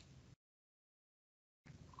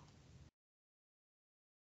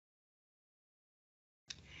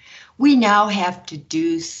 we now have to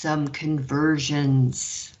do some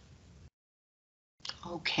conversions.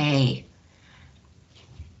 Okay.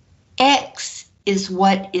 X is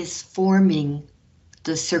what is forming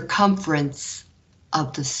the circumference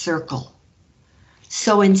of the circle.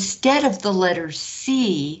 So instead of the letter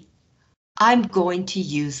C, I'm going to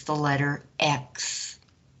use the letter X.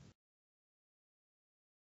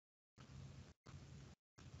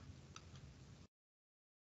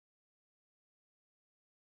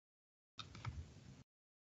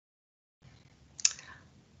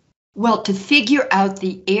 Well, to figure out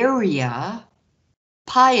the area,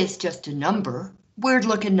 pi is just a number, weird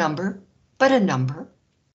looking number, but a number.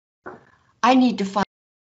 I need to find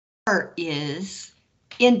what r is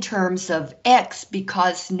in terms of X,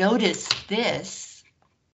 because notice this.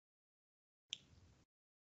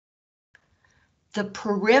 The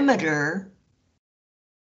perimeter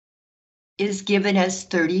is given as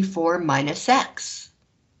 34 minus X.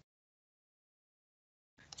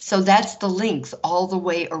 So that's the length all the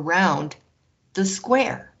way around the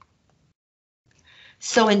square.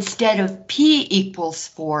 So instead of P equals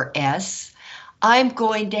 4s, I'm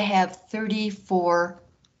going to have 34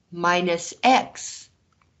 minus X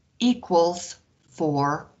equals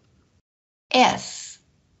 4s.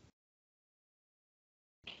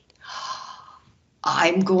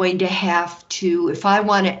 I'm going to have to, if I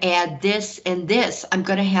want to add this and this, I'm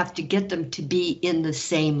going to have to get them to be in the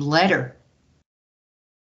same letter.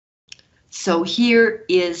 So here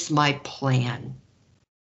is my plan.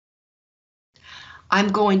 I'm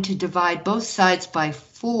going to divide both sides by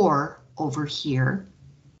 4 over here.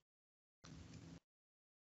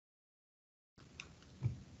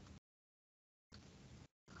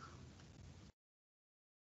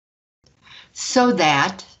 So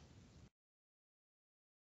that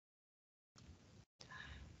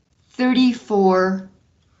 34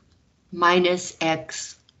 minus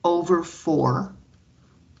x over 4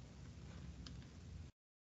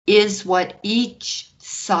 is what each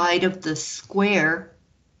side of the square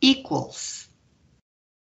equals.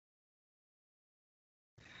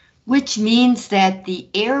 Which means that the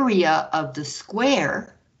area of the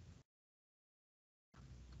square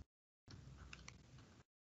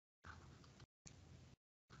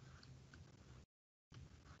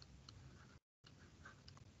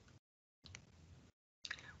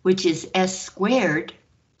which is s squared,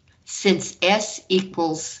 since s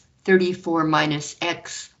equals 34 minus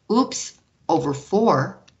x, over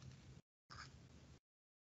 4,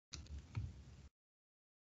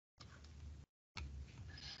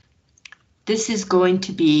 this is going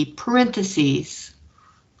to be parentheses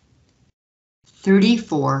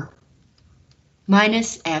 34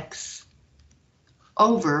 minus x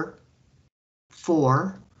over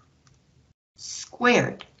 4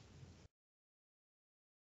 squared.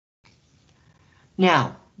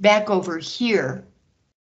 Now, back over here,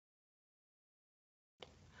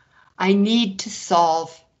 I need to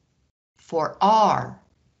solve for r.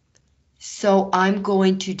 So I'm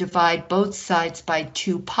going to divide both sides by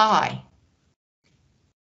 2 pi.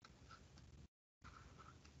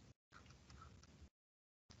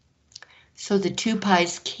 So the 2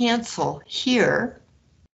 pi's cancel here.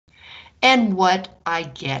 And what I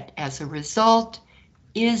get as a result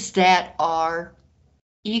is that r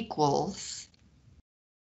equals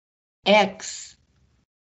x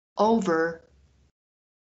over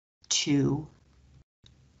 2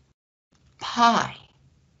 pi.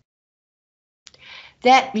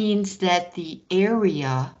 That means that the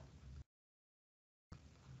area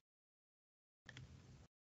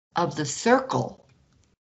of the circle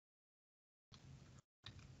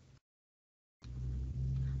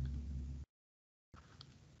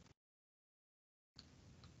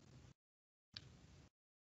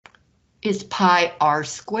is pi r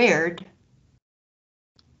squared.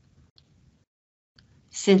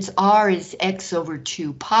 Since r is x over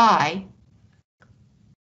 2 pi,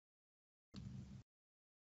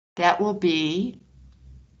 that will be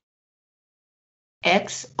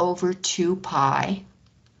x over 2 pi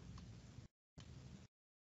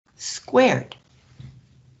squared.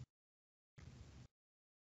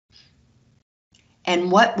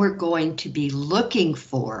 And what we're going to be looking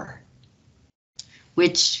for,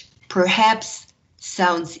 which perhaps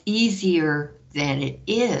sounds easier than it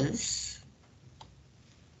is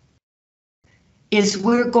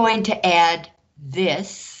we're going to add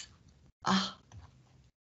this.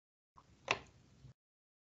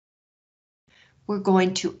 We're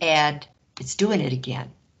going to add, it's doing it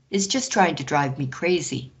again. It's just trying to drive me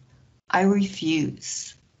crazy. I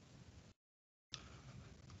refuse.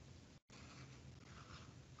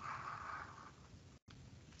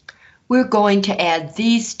 We're going to add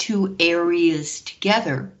these two areas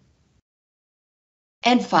together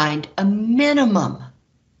and find a minimum.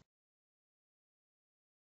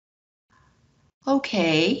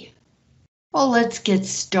 Okay, well, let's get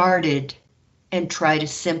started and try to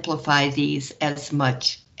simplify these as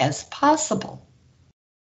much as possible.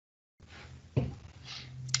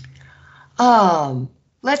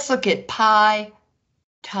 Let's look at pi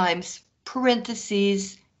times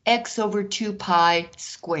parentheses x over 2 pi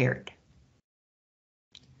squared.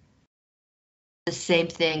 The same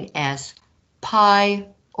thing as pi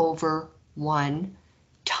over 1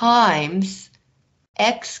 times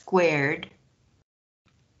x squared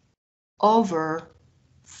over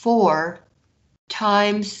 4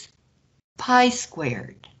 times pi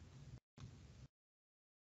squared.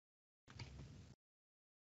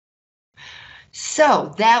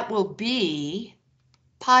 So that will be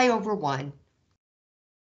pi over 1.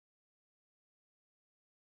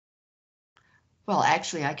 Well,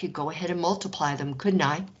 actually, I could go ahead and multiply them, couldn't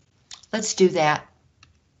I? Let's do that.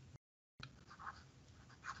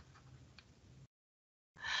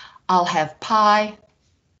 I'll have pi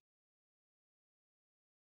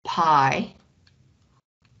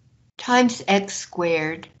times x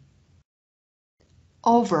squared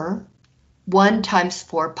over 1 times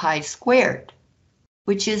 4 pi squared,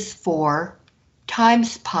 which is 4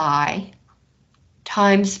 times pi,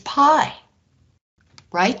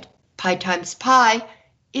 right? Pi times pi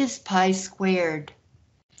is pi squared.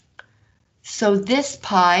 So this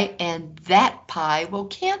pi and that pi will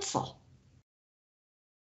cancel,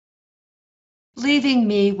 leaving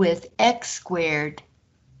me with x squared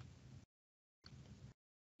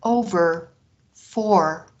over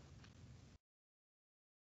 4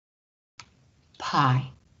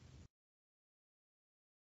 pi.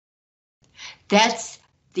 That's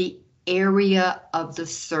the area of the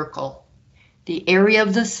circle. The area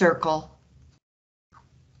of the circle,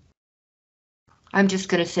 I'm just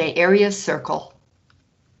going to say area circle,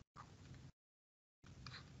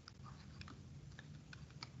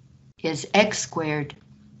 is x squared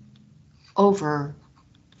over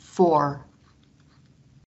 4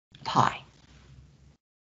 pi.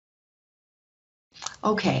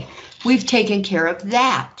 Okay, we've taken care of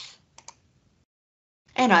that.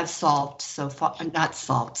 And I've solved so far, not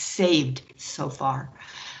solved, saved so far.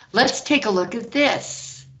 Let's take a look at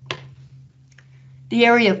this. The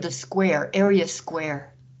area of the square, area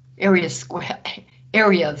square, area square,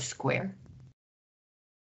 area of square.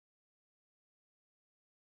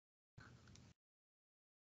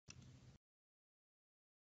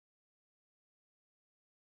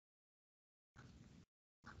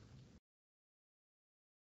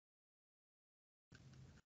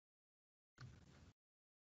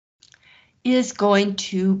 Is going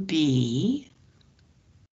to be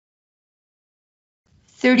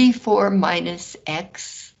 34 minus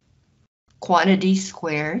x quantity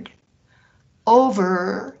squared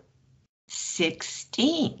over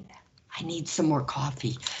 16. I need some more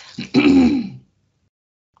coffee.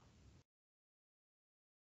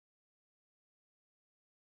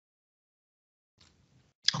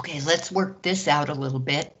 Okay, let's work this out a little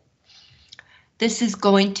bit. This is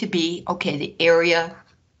going to be, okay, the area.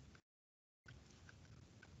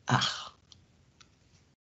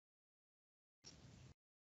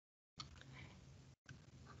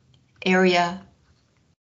 Area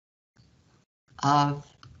of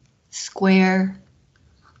square.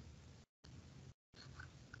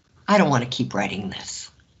 I don't want to keep writing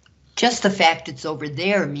this. Just the fact it's over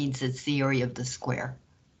there means it's the area of the square.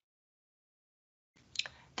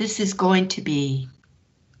 This is going to be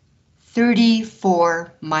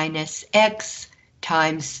 34 minus x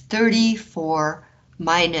times 34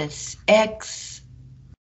 minus x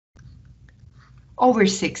over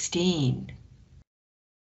 16.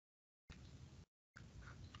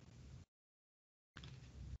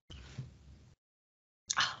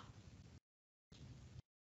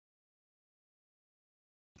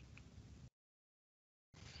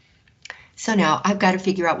 So now I've got to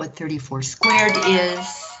figure out what 34 squared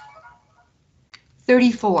is.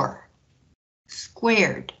 34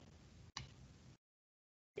 squared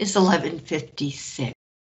is 1156.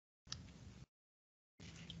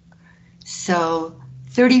 So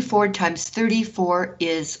 34 times 34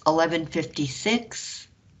 is 1156.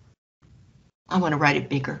 I want to write it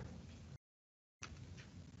bigger.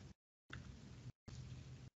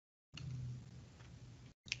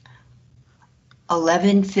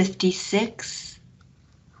 $11.56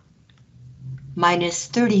 minus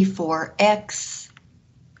 34x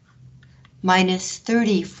minus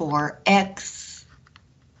 34x.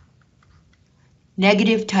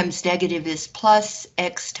 Negative times negative is plus,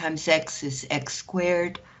 x times x is x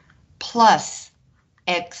squared, plus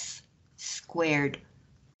x squared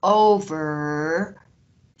over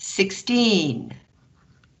 16.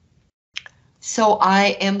 So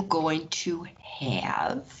I am going to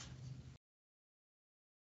have,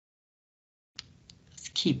 let's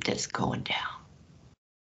keep this going down.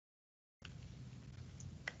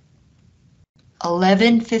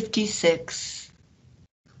 1156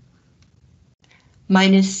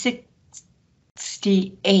 minus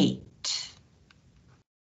 68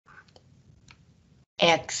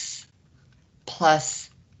 x plus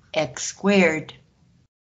x squared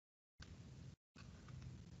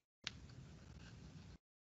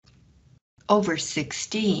over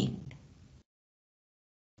 16.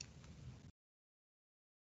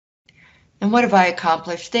 And what have I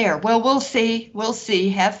accomplished there? Well, we'll see. We'll see.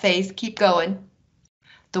 Have faith. Keep going.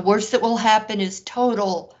 The worst that will happen is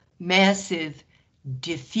total massive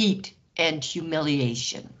defeat and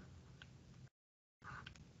humiliation.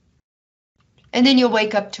 And then you'll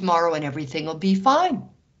wake up tomorrow and everything will be fine.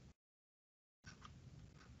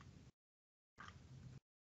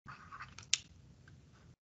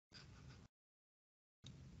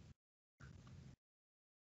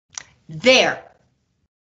 There.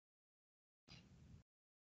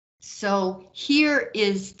 So here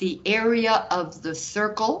is the area of the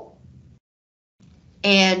circle,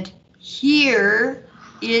 and here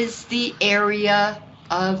is the area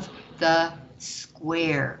of the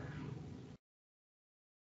square.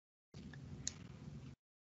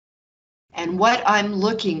 And what I'm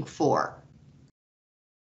looking for,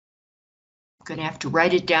 I'm going to have to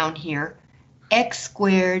write it down here, x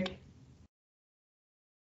squared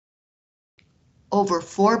over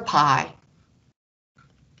 4 pi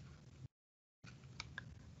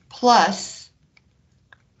plus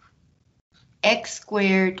x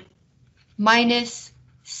squared minus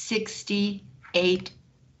 68x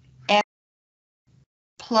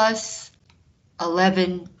plus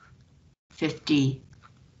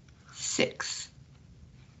 1156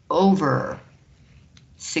 over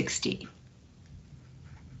 16.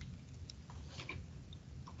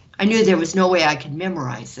 I knew there was no way I could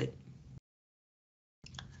memorize it.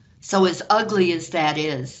 So as ugly as that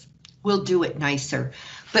is, we'll do it nicer.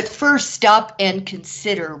 But first, stop and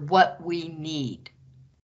consider what we need.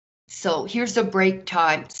 So here's a break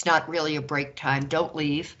time. It's not really a break time. Don't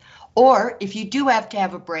leave. Or if you do have to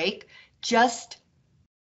have a break, just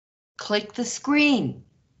click the screen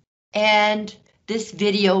and this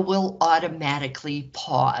video will automatically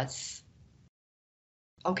pause.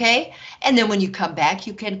 Okay? And then when you come back,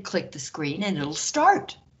 you can click the screen and it'll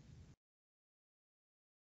start.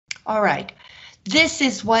 All right. This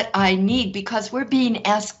is what I need because we're being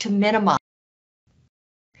asked to minimize.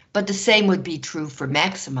 But the same would be true for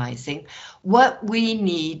maximizing. What we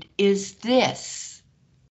need is this.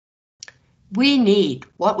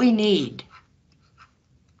 What we need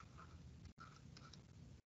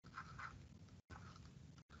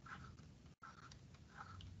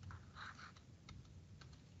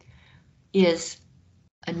is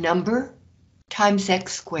a number times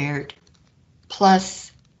x squared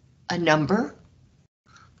plus a number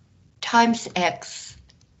times x,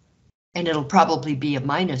 and it'll probably be a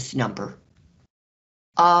minus number,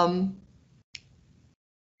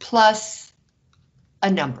 plus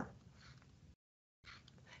a number.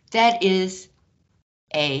 That is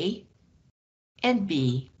A and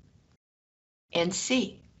B and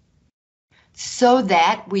C. So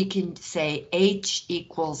that we can say h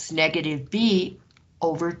equals negative b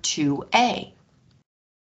over 2a.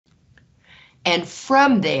 And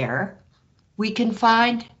from there, we can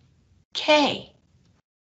find k,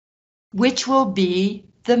 which will be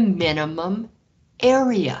the minimum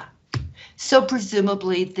area. So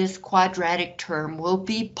presumably this quadratic term will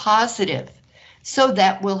be positive. So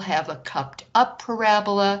that we'll have a cupped up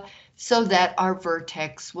parabola so that our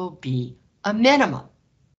vertex will be a minimum.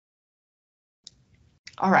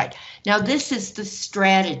 All right, now this is the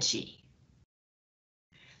strategy.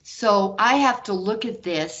 So I have to look at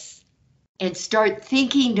this and start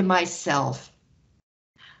thinking to myself,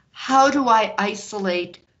 how do I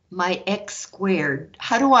isolate my x squared?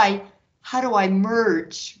 How do I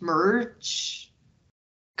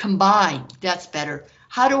combine, that's better.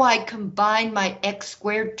 How do I combine my x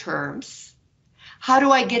squared terms? How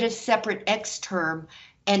do I get a separate x term?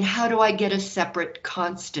 And how do I get a separate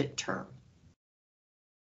constant term?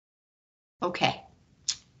 Okay,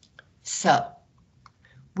 so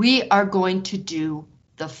we are going to do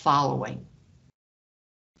the following.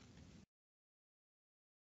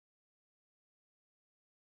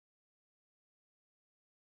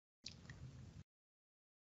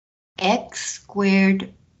 X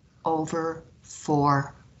squared over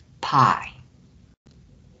 4 pi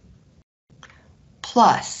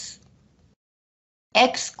plus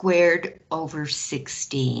x squared over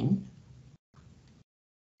 16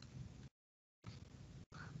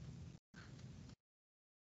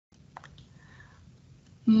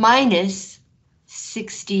 minus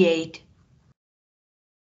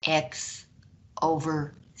 68x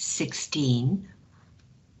over 16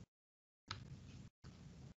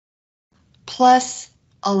 plus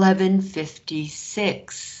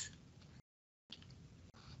 1156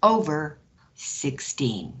 over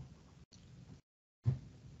 16.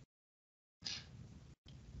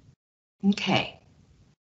 Okay.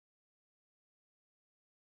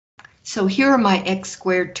 So here are my x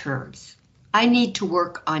squared terms. I need to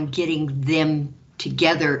work on getting them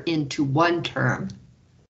together into one term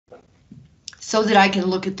so that I can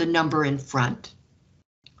look at the number in front.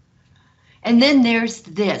 And then there's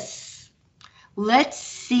this. Let's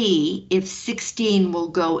see if 16 will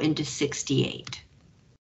go into 68.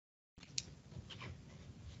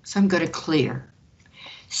 So I'm going to clear.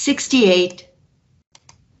 68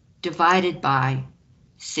 divided by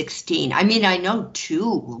 16. I mean, I know 2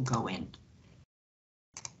 will go in.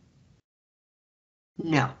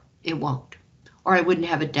 No, it won't, or I wouldn't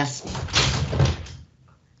have a decimal.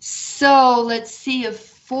 So let's see if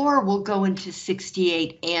 4 will go into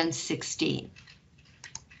 68 and 16.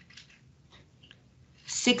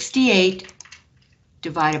 68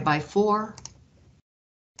 divided by 4.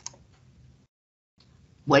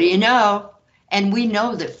 What do you know? And we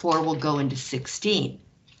know that 4 will go into 16.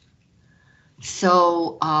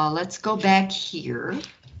 So let's go back here.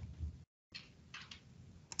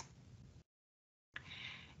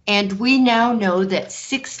 And we now know that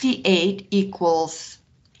 68 equals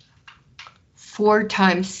 4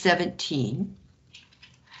 times 17.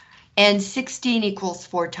 And 16 equals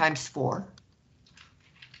 4 times 4.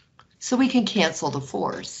 So we can cancel the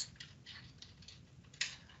 4s.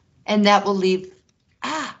 And that will leave,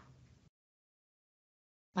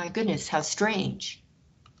 my goodness, how strange.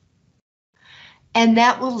 And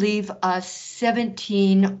that will leave us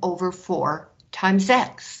 17 over 4 times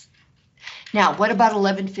x. Now, what about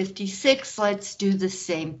 1156? Let's do the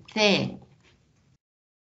same thing.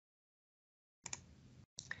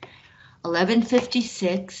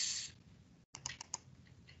 1156.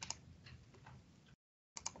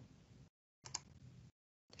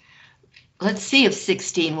 Let's see if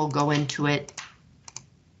 16 will go into it.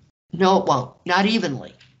 No, it won't, not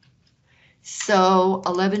evenly. So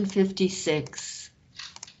 1156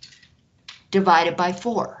 divided by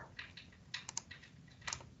 4.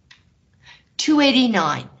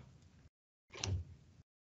 289.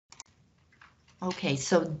 Okay,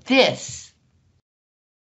 so this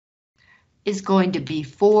is going to be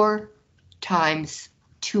 4 times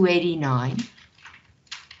 289.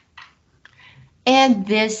 And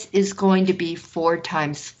this is going to be 4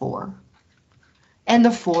 times 4. And the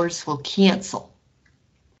 4s will cancel.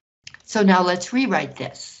 So now let's rewrite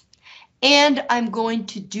this. And I'm going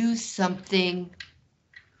to do something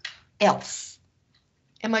else.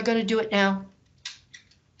 Am I going to do it now?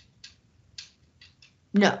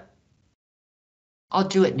 No. I'll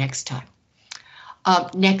do it next time.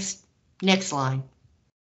 Next line.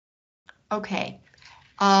 Okay.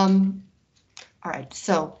 All right,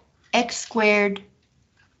 so x squared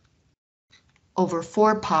over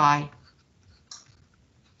 4 pi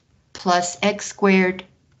plus x squared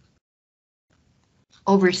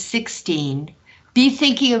over 16. Be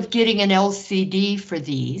thinking of getting an LCD for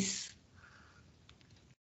these.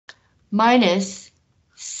 Minus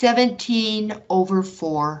 17 over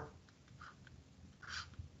 4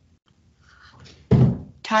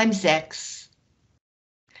 times x.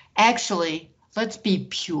 Actually, let's be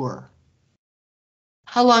pure.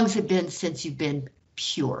 How long has it been since you've been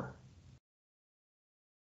pure?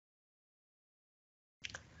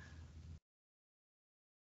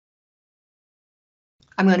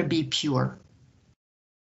 I'm going to be pure.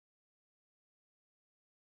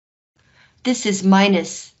 This is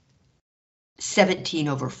minus 17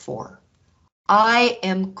 over 4. I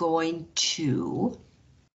am going to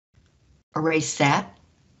erase that.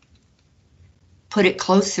 Put it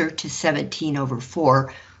closer to 17 over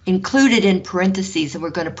 4. Include it in parentheses, and we're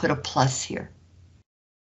going to put a plus here.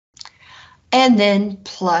 And then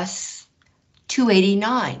plus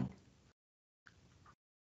 289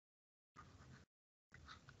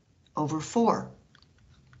 over 4.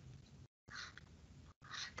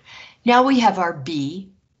 Now we have our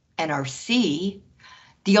B and our C.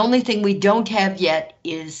 The only thing we don't have yet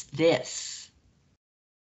is this.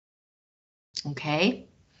 Okay,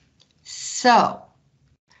 so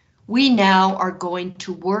we now are going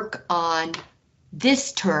to work on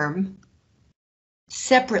this term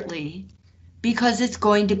separately because it's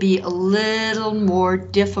going to be a little more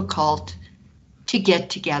difficult to get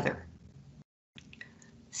together.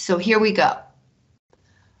 So here we go.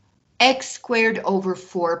 X squared over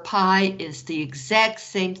 4 pi is the exact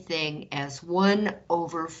same thing as 1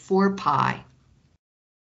 over 4 pi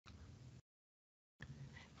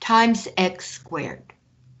times x squared.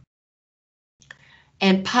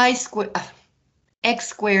 And x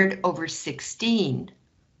squared over 16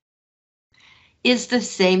 is the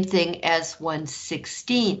same thing as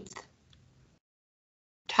 1/16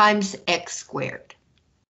 times x squared.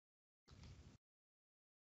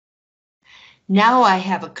 Now I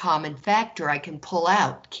have a common factor I can pull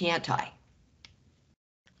out, can't I?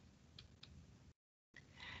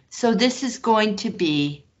 So this is going to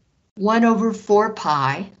be 1 over 4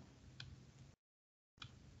 pi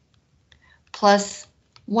plus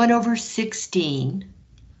 1 over 16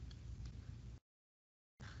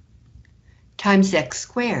 times x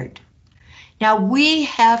squared. Now we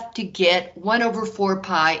have to get 1 over 4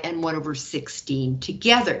 pi and 1 over 16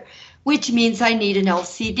 together, which means I need an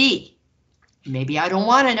LCD. Maybe I don't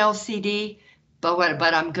want an LCD,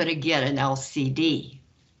 but I'm going to get an LCD.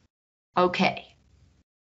 Okay.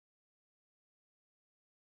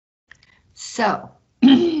 So,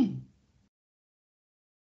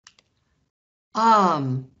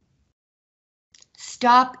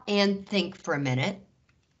 stop and think for a minute.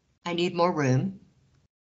 I need more room.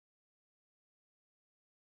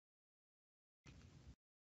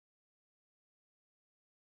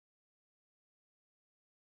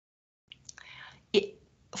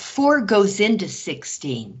 Four goes into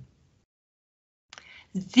 16.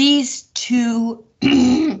 These two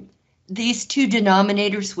these two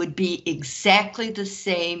denominators would be exactly the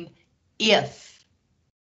same if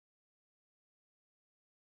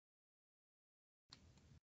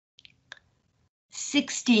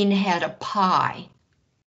 16 had a pi,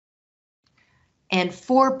 and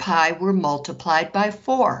 4 pi were multiplied by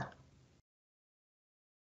 4.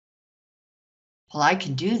 Well, I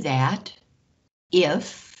can do that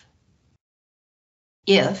if,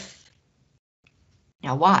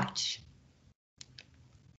 now watch.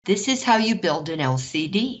 This is how you build an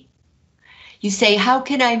LCD. You say, how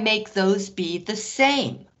can I make those be the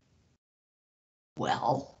same?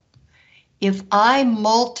 Well, if I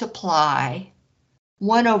multiply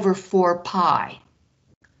 1 over 4 pi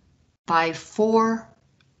by 4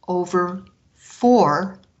 over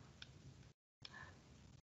 4,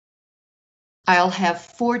 I'll have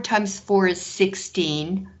 4 times 4 is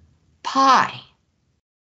 16 pi.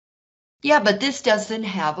 Yeah, but this doesn't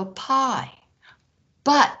have a pi.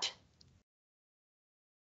 But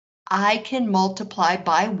I can multiply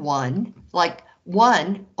by 1, like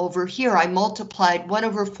 1 over here. I multiplied 1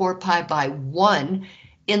 over 4 pi by 1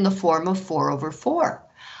 in the form of 4 over 4.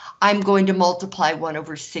 I'm going to multiply 1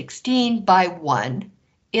 over 16 by 1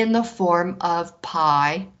 in the form of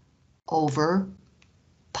pi over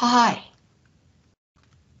pi.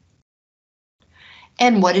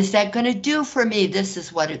 And what is that going to do for me? This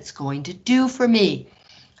is what it's going to do for me.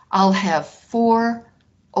 I'll have 4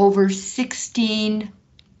 over 16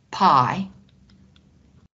 pi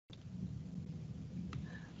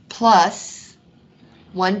plus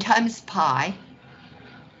 1 times pi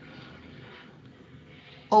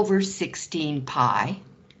over 16 pi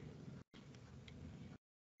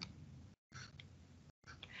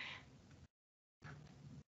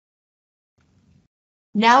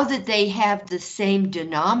now that they have the same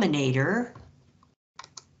denominator.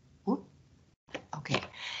 Okay,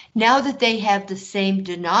 now that they have the same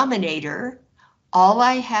denominator, all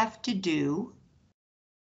I have to do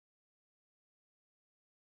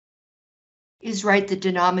is write the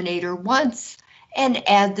denominator once and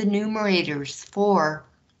add the numerators, 4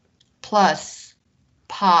 plus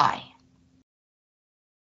pi.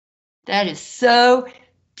 That is so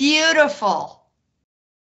beautiful.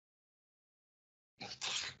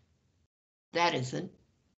 That isn't.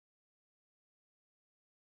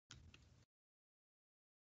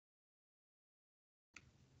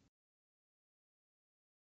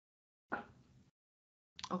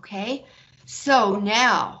 Okay, so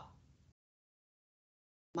now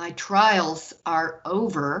my trials are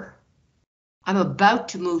over. I'm about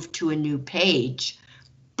to move to a new page,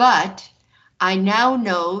 but I now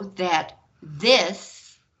know that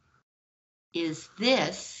this is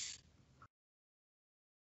this.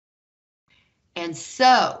 And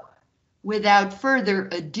so, without further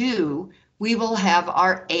ado, we will have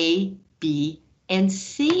our A, B, and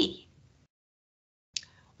C.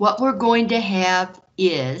 What we're going to have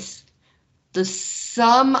is the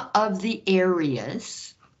sum of the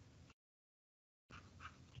areas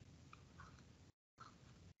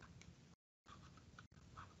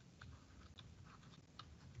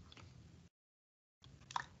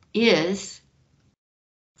is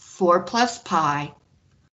 4 plus pi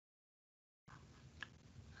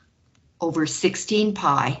over 16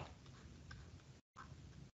 pi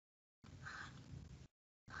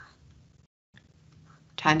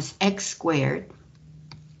times x squared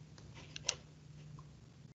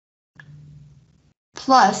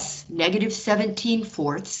plus negative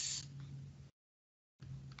 17/4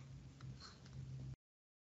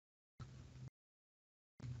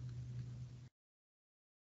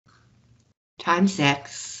 times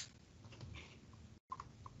x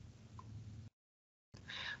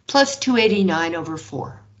plus 289 over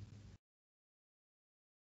 4.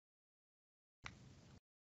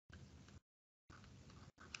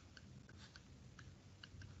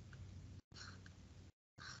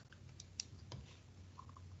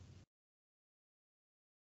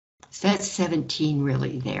 So that's 17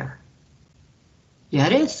 really there. Yeah,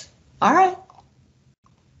 it is. All right.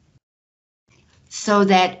 So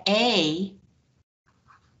that A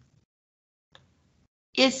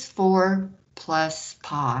is 4 plus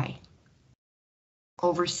pi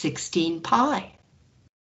over 16 pi.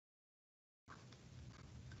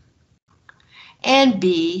 And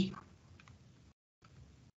B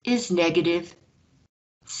is negative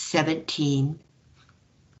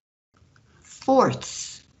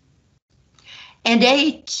 17/4. And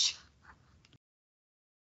H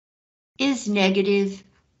is negative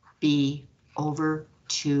B over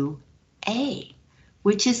 2A,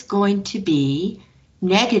 which is going to be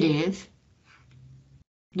negative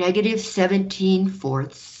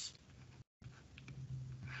 17/4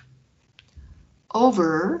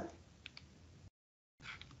 over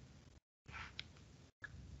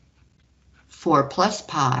 4 plus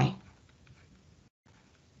pi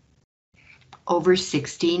over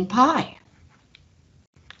 16 pi.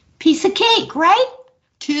 Piece of cake, right?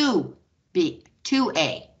 2B,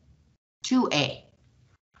 2A, 2A.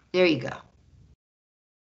 There you go.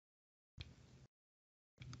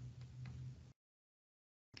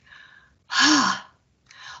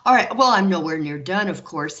 All right, well, I'm nowhere near done, of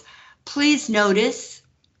course. Please notice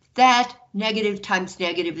that negative times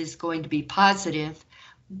negative is going to be positive,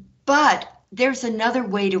 but there's another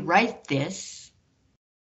way to write this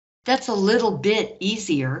that's a little bit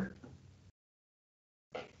easier.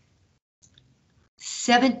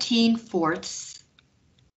 17/4,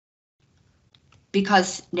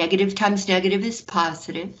 because negative times negative is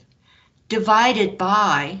positive, divided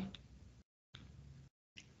by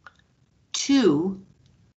 2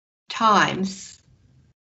 times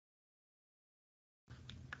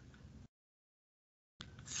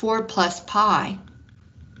 4 plus pi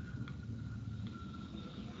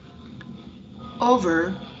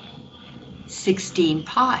over 16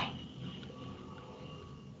 pi.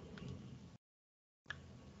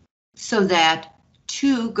 So that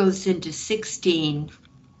 2 goes into 16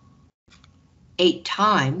 8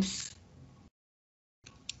 times.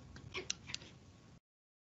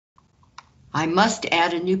 I must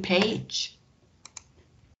add a new page.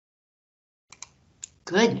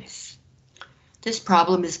 Goodness, this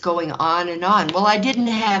problem is going on and on. Well, I didn't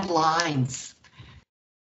have lines.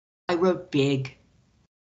 I wrote big.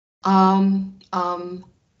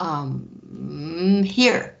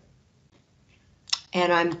 Here.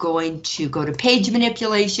 And I'm going to go to page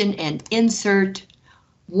manipulation and insert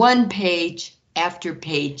one page after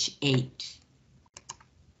page 8.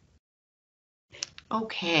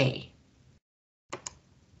 Okay.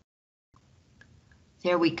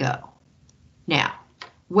 There we go. Now,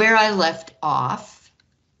 where I left off,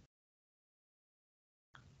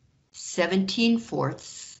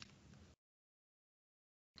 17/4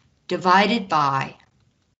 divided by,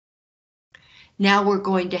 now we're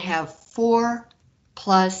going to have 4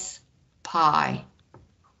 plus pi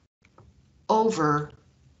over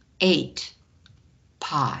 8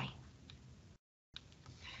 pi.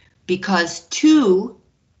 Because 2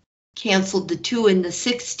 canceled the 2 in the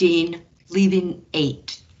 16, leaving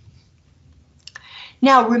 8.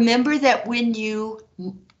 Now remember that when you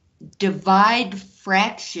divide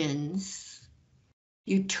fractions,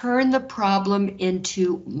 you turn the problem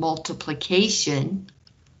into multiplication,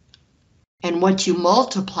 and what you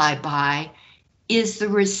multiply by is the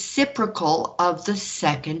reciprocal of the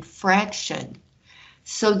second fraction.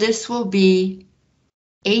 So this will be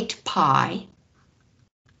 8 pi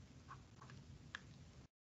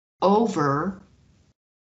over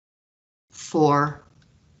 4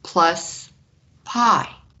 plus pi.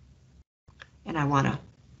 And I want to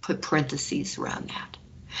put parentheses around that.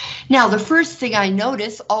 Now, the first thing I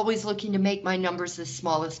notice, always looking to make my numbers as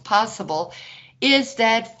small as possible, is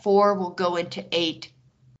that 4 will go into 8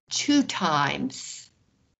 2 times,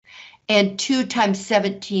 and 2 times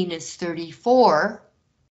 17 is 34.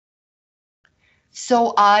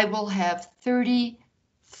 So I will have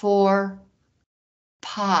 34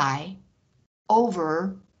 pi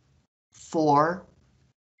over 4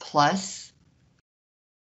 plus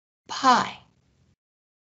pi.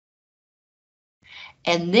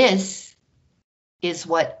 And this is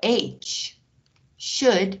what h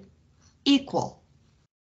should equal.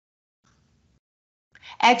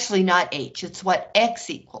 Actually, not h, it's what x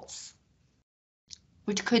equals,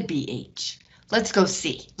 which could be h. Let's go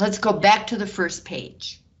see. Let's go back to the first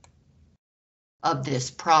page of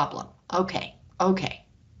this problem. Okay.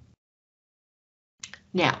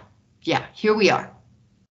 Now, yeah, here we are.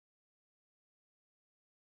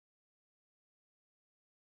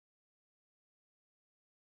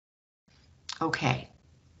 Okay,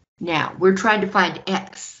 now we're trying to find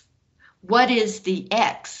x. What is the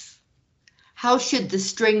x? How should the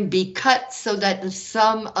string be cut so that the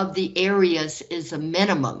sum of the areas is a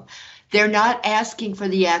minimum? They're not asking for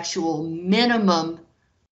the actual minimum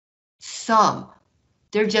sum.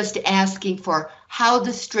 They're just asking for how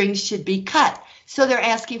the string should be cut. So they're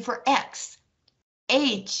asking for x.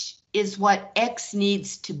 H is what x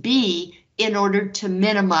needs to be in order to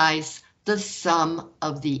minimize the sum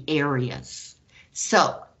of the areas.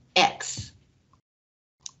 So x.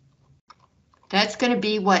 That's going to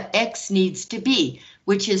be what x needs to be,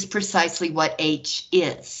 which is precisely what h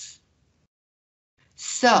is.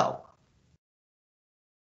 So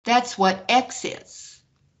that's what x is.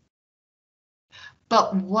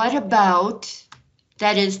 But what about,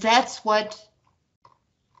 that's what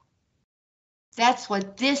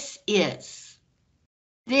this is.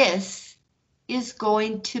 This is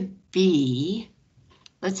going to be,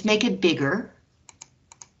 let's make it bigger.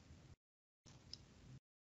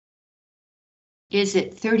 Is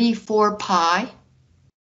it 34 pi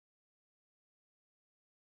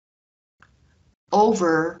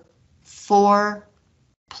over 4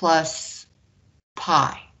 plus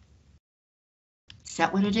pi. Is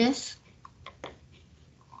that what it is?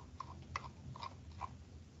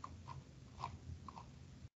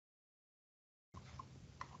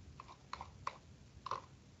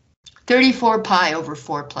 (34 pi over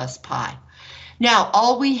 4 plus pi). Now,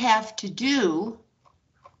 all we have to do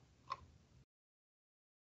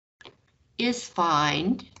is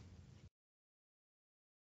find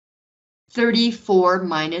 34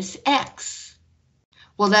 minus x.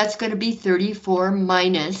 Well, that's going to be 34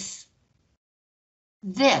 minus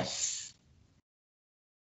this.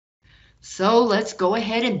 So let's go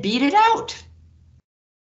ahead and beat it out.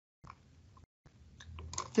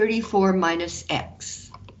 34 minus x.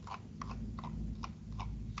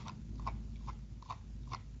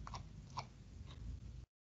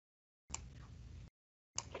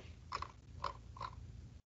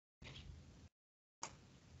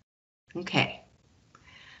 Okay,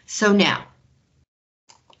 so now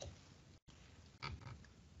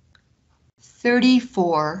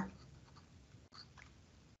 34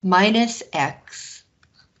 minus x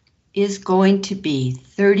is going to be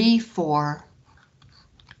 34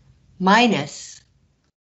 minus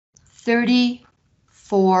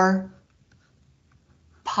 34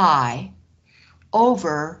 pi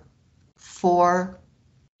over 4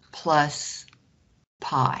 plus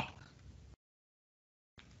pi.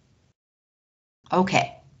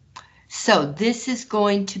 Okay, so this is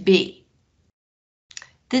going to be,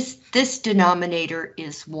 this denominator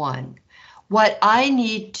is 1. What I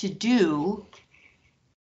need to do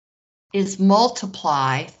is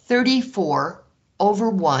multiply 34 over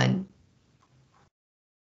 1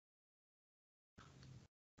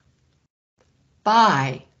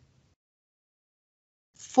 by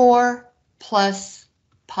 4 plus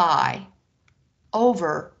pi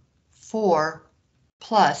over 4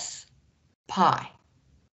 plus pi.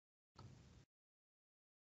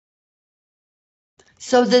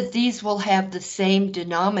 So that these will have the same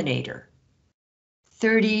denominator,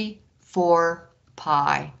 34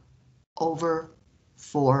 pi over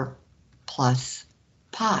 4 plus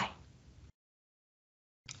pi.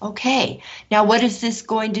 Okay, now what is this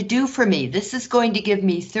going to do for me? This is going to give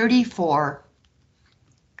me 34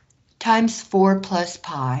 times 4 plus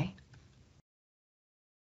pi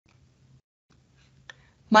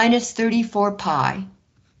minus 34 pi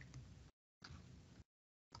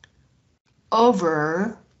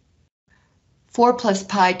over 4 plus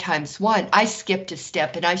pi times 1. I skipped a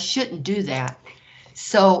step and I shouldn't do that.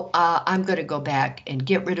 So I'm going to go back and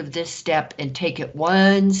get rid of this step and take it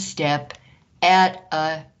one step at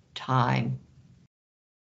a time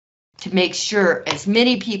to make sure as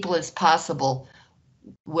many people as possible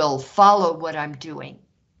will follow what I'm doing.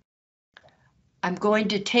 I'm going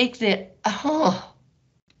to take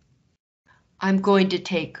I'm going to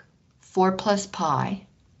take 4 plus pi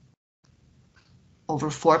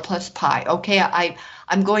over 4 plus pi. Okay,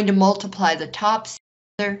 I'm going to multiply the tops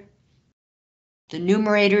together, the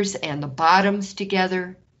numerators and the bottoms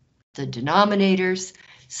together, the denominators.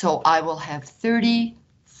 So I will have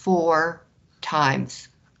 34 times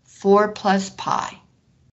 4 plus pi,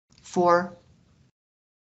 4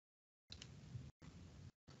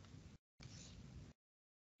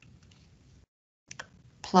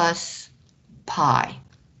 plus pi.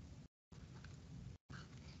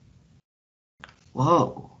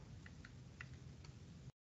 Whoa.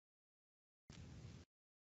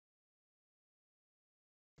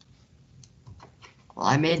 Well,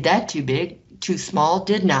 I made that too big, too small,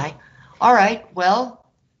 didn't I? All right, well,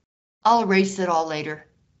 I'll erase it all later.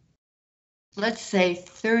 Let's say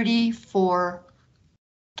 34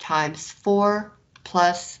 times 4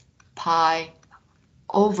 plus pi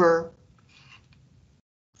over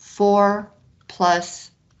 4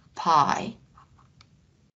 plus pi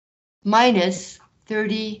minus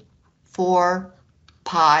 34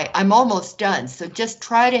 pi. I'm almost done, so just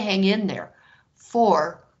try to hang in there.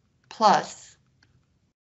 4 plus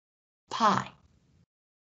pi.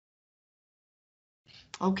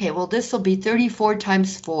 Okay, well, this will be 34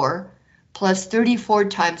 times 4 plus 34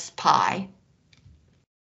 times pi.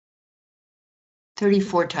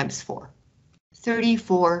 34 times 4.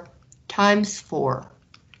 34 times 4.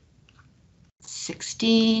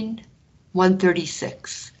 16,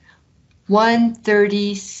 136.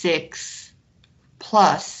 136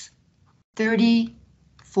 plus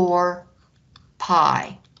 34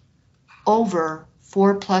 pi over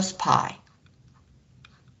 4 plus pi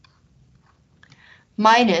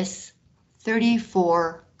minus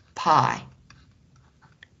 34 pi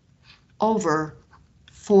over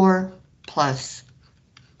 4 plus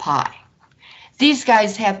pi. These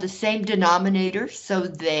guys have the same denominator, so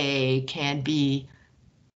they can be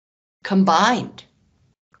combined.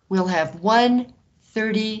 We'll have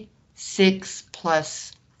 136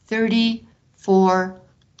 plus 34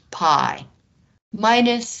 pi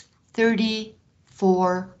minus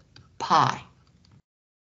 34 pi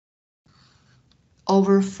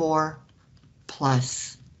over 4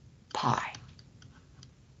 plus pi.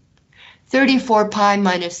 34 pi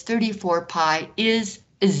minus 34 pi is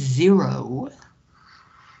 0.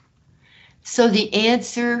 So the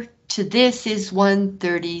answer to this is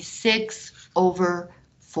 136 over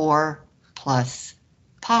 4 plus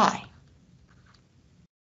pi.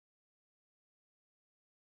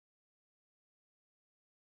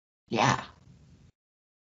 Yeah.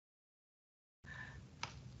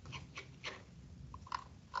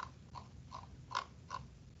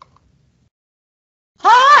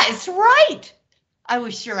 Ah, it's right. I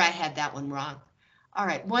was sure I had that one wrong. All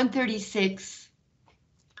right, 136.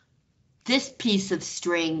 This piece of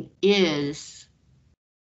string is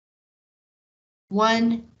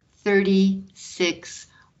 136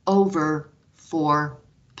 over 4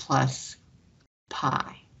 plus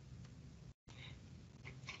pi.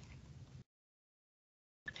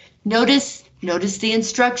 Notice the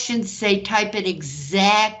instructions say type an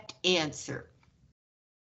exact answer.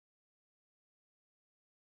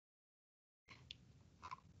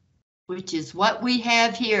 Which is what we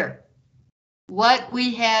have here. What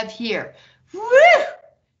we have here. Woo!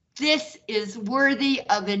 This is worthy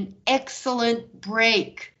of an excellent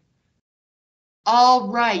break. All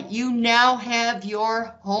right, you now have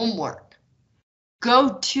your homework.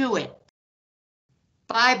 Go to it.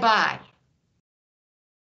 Bye-bye.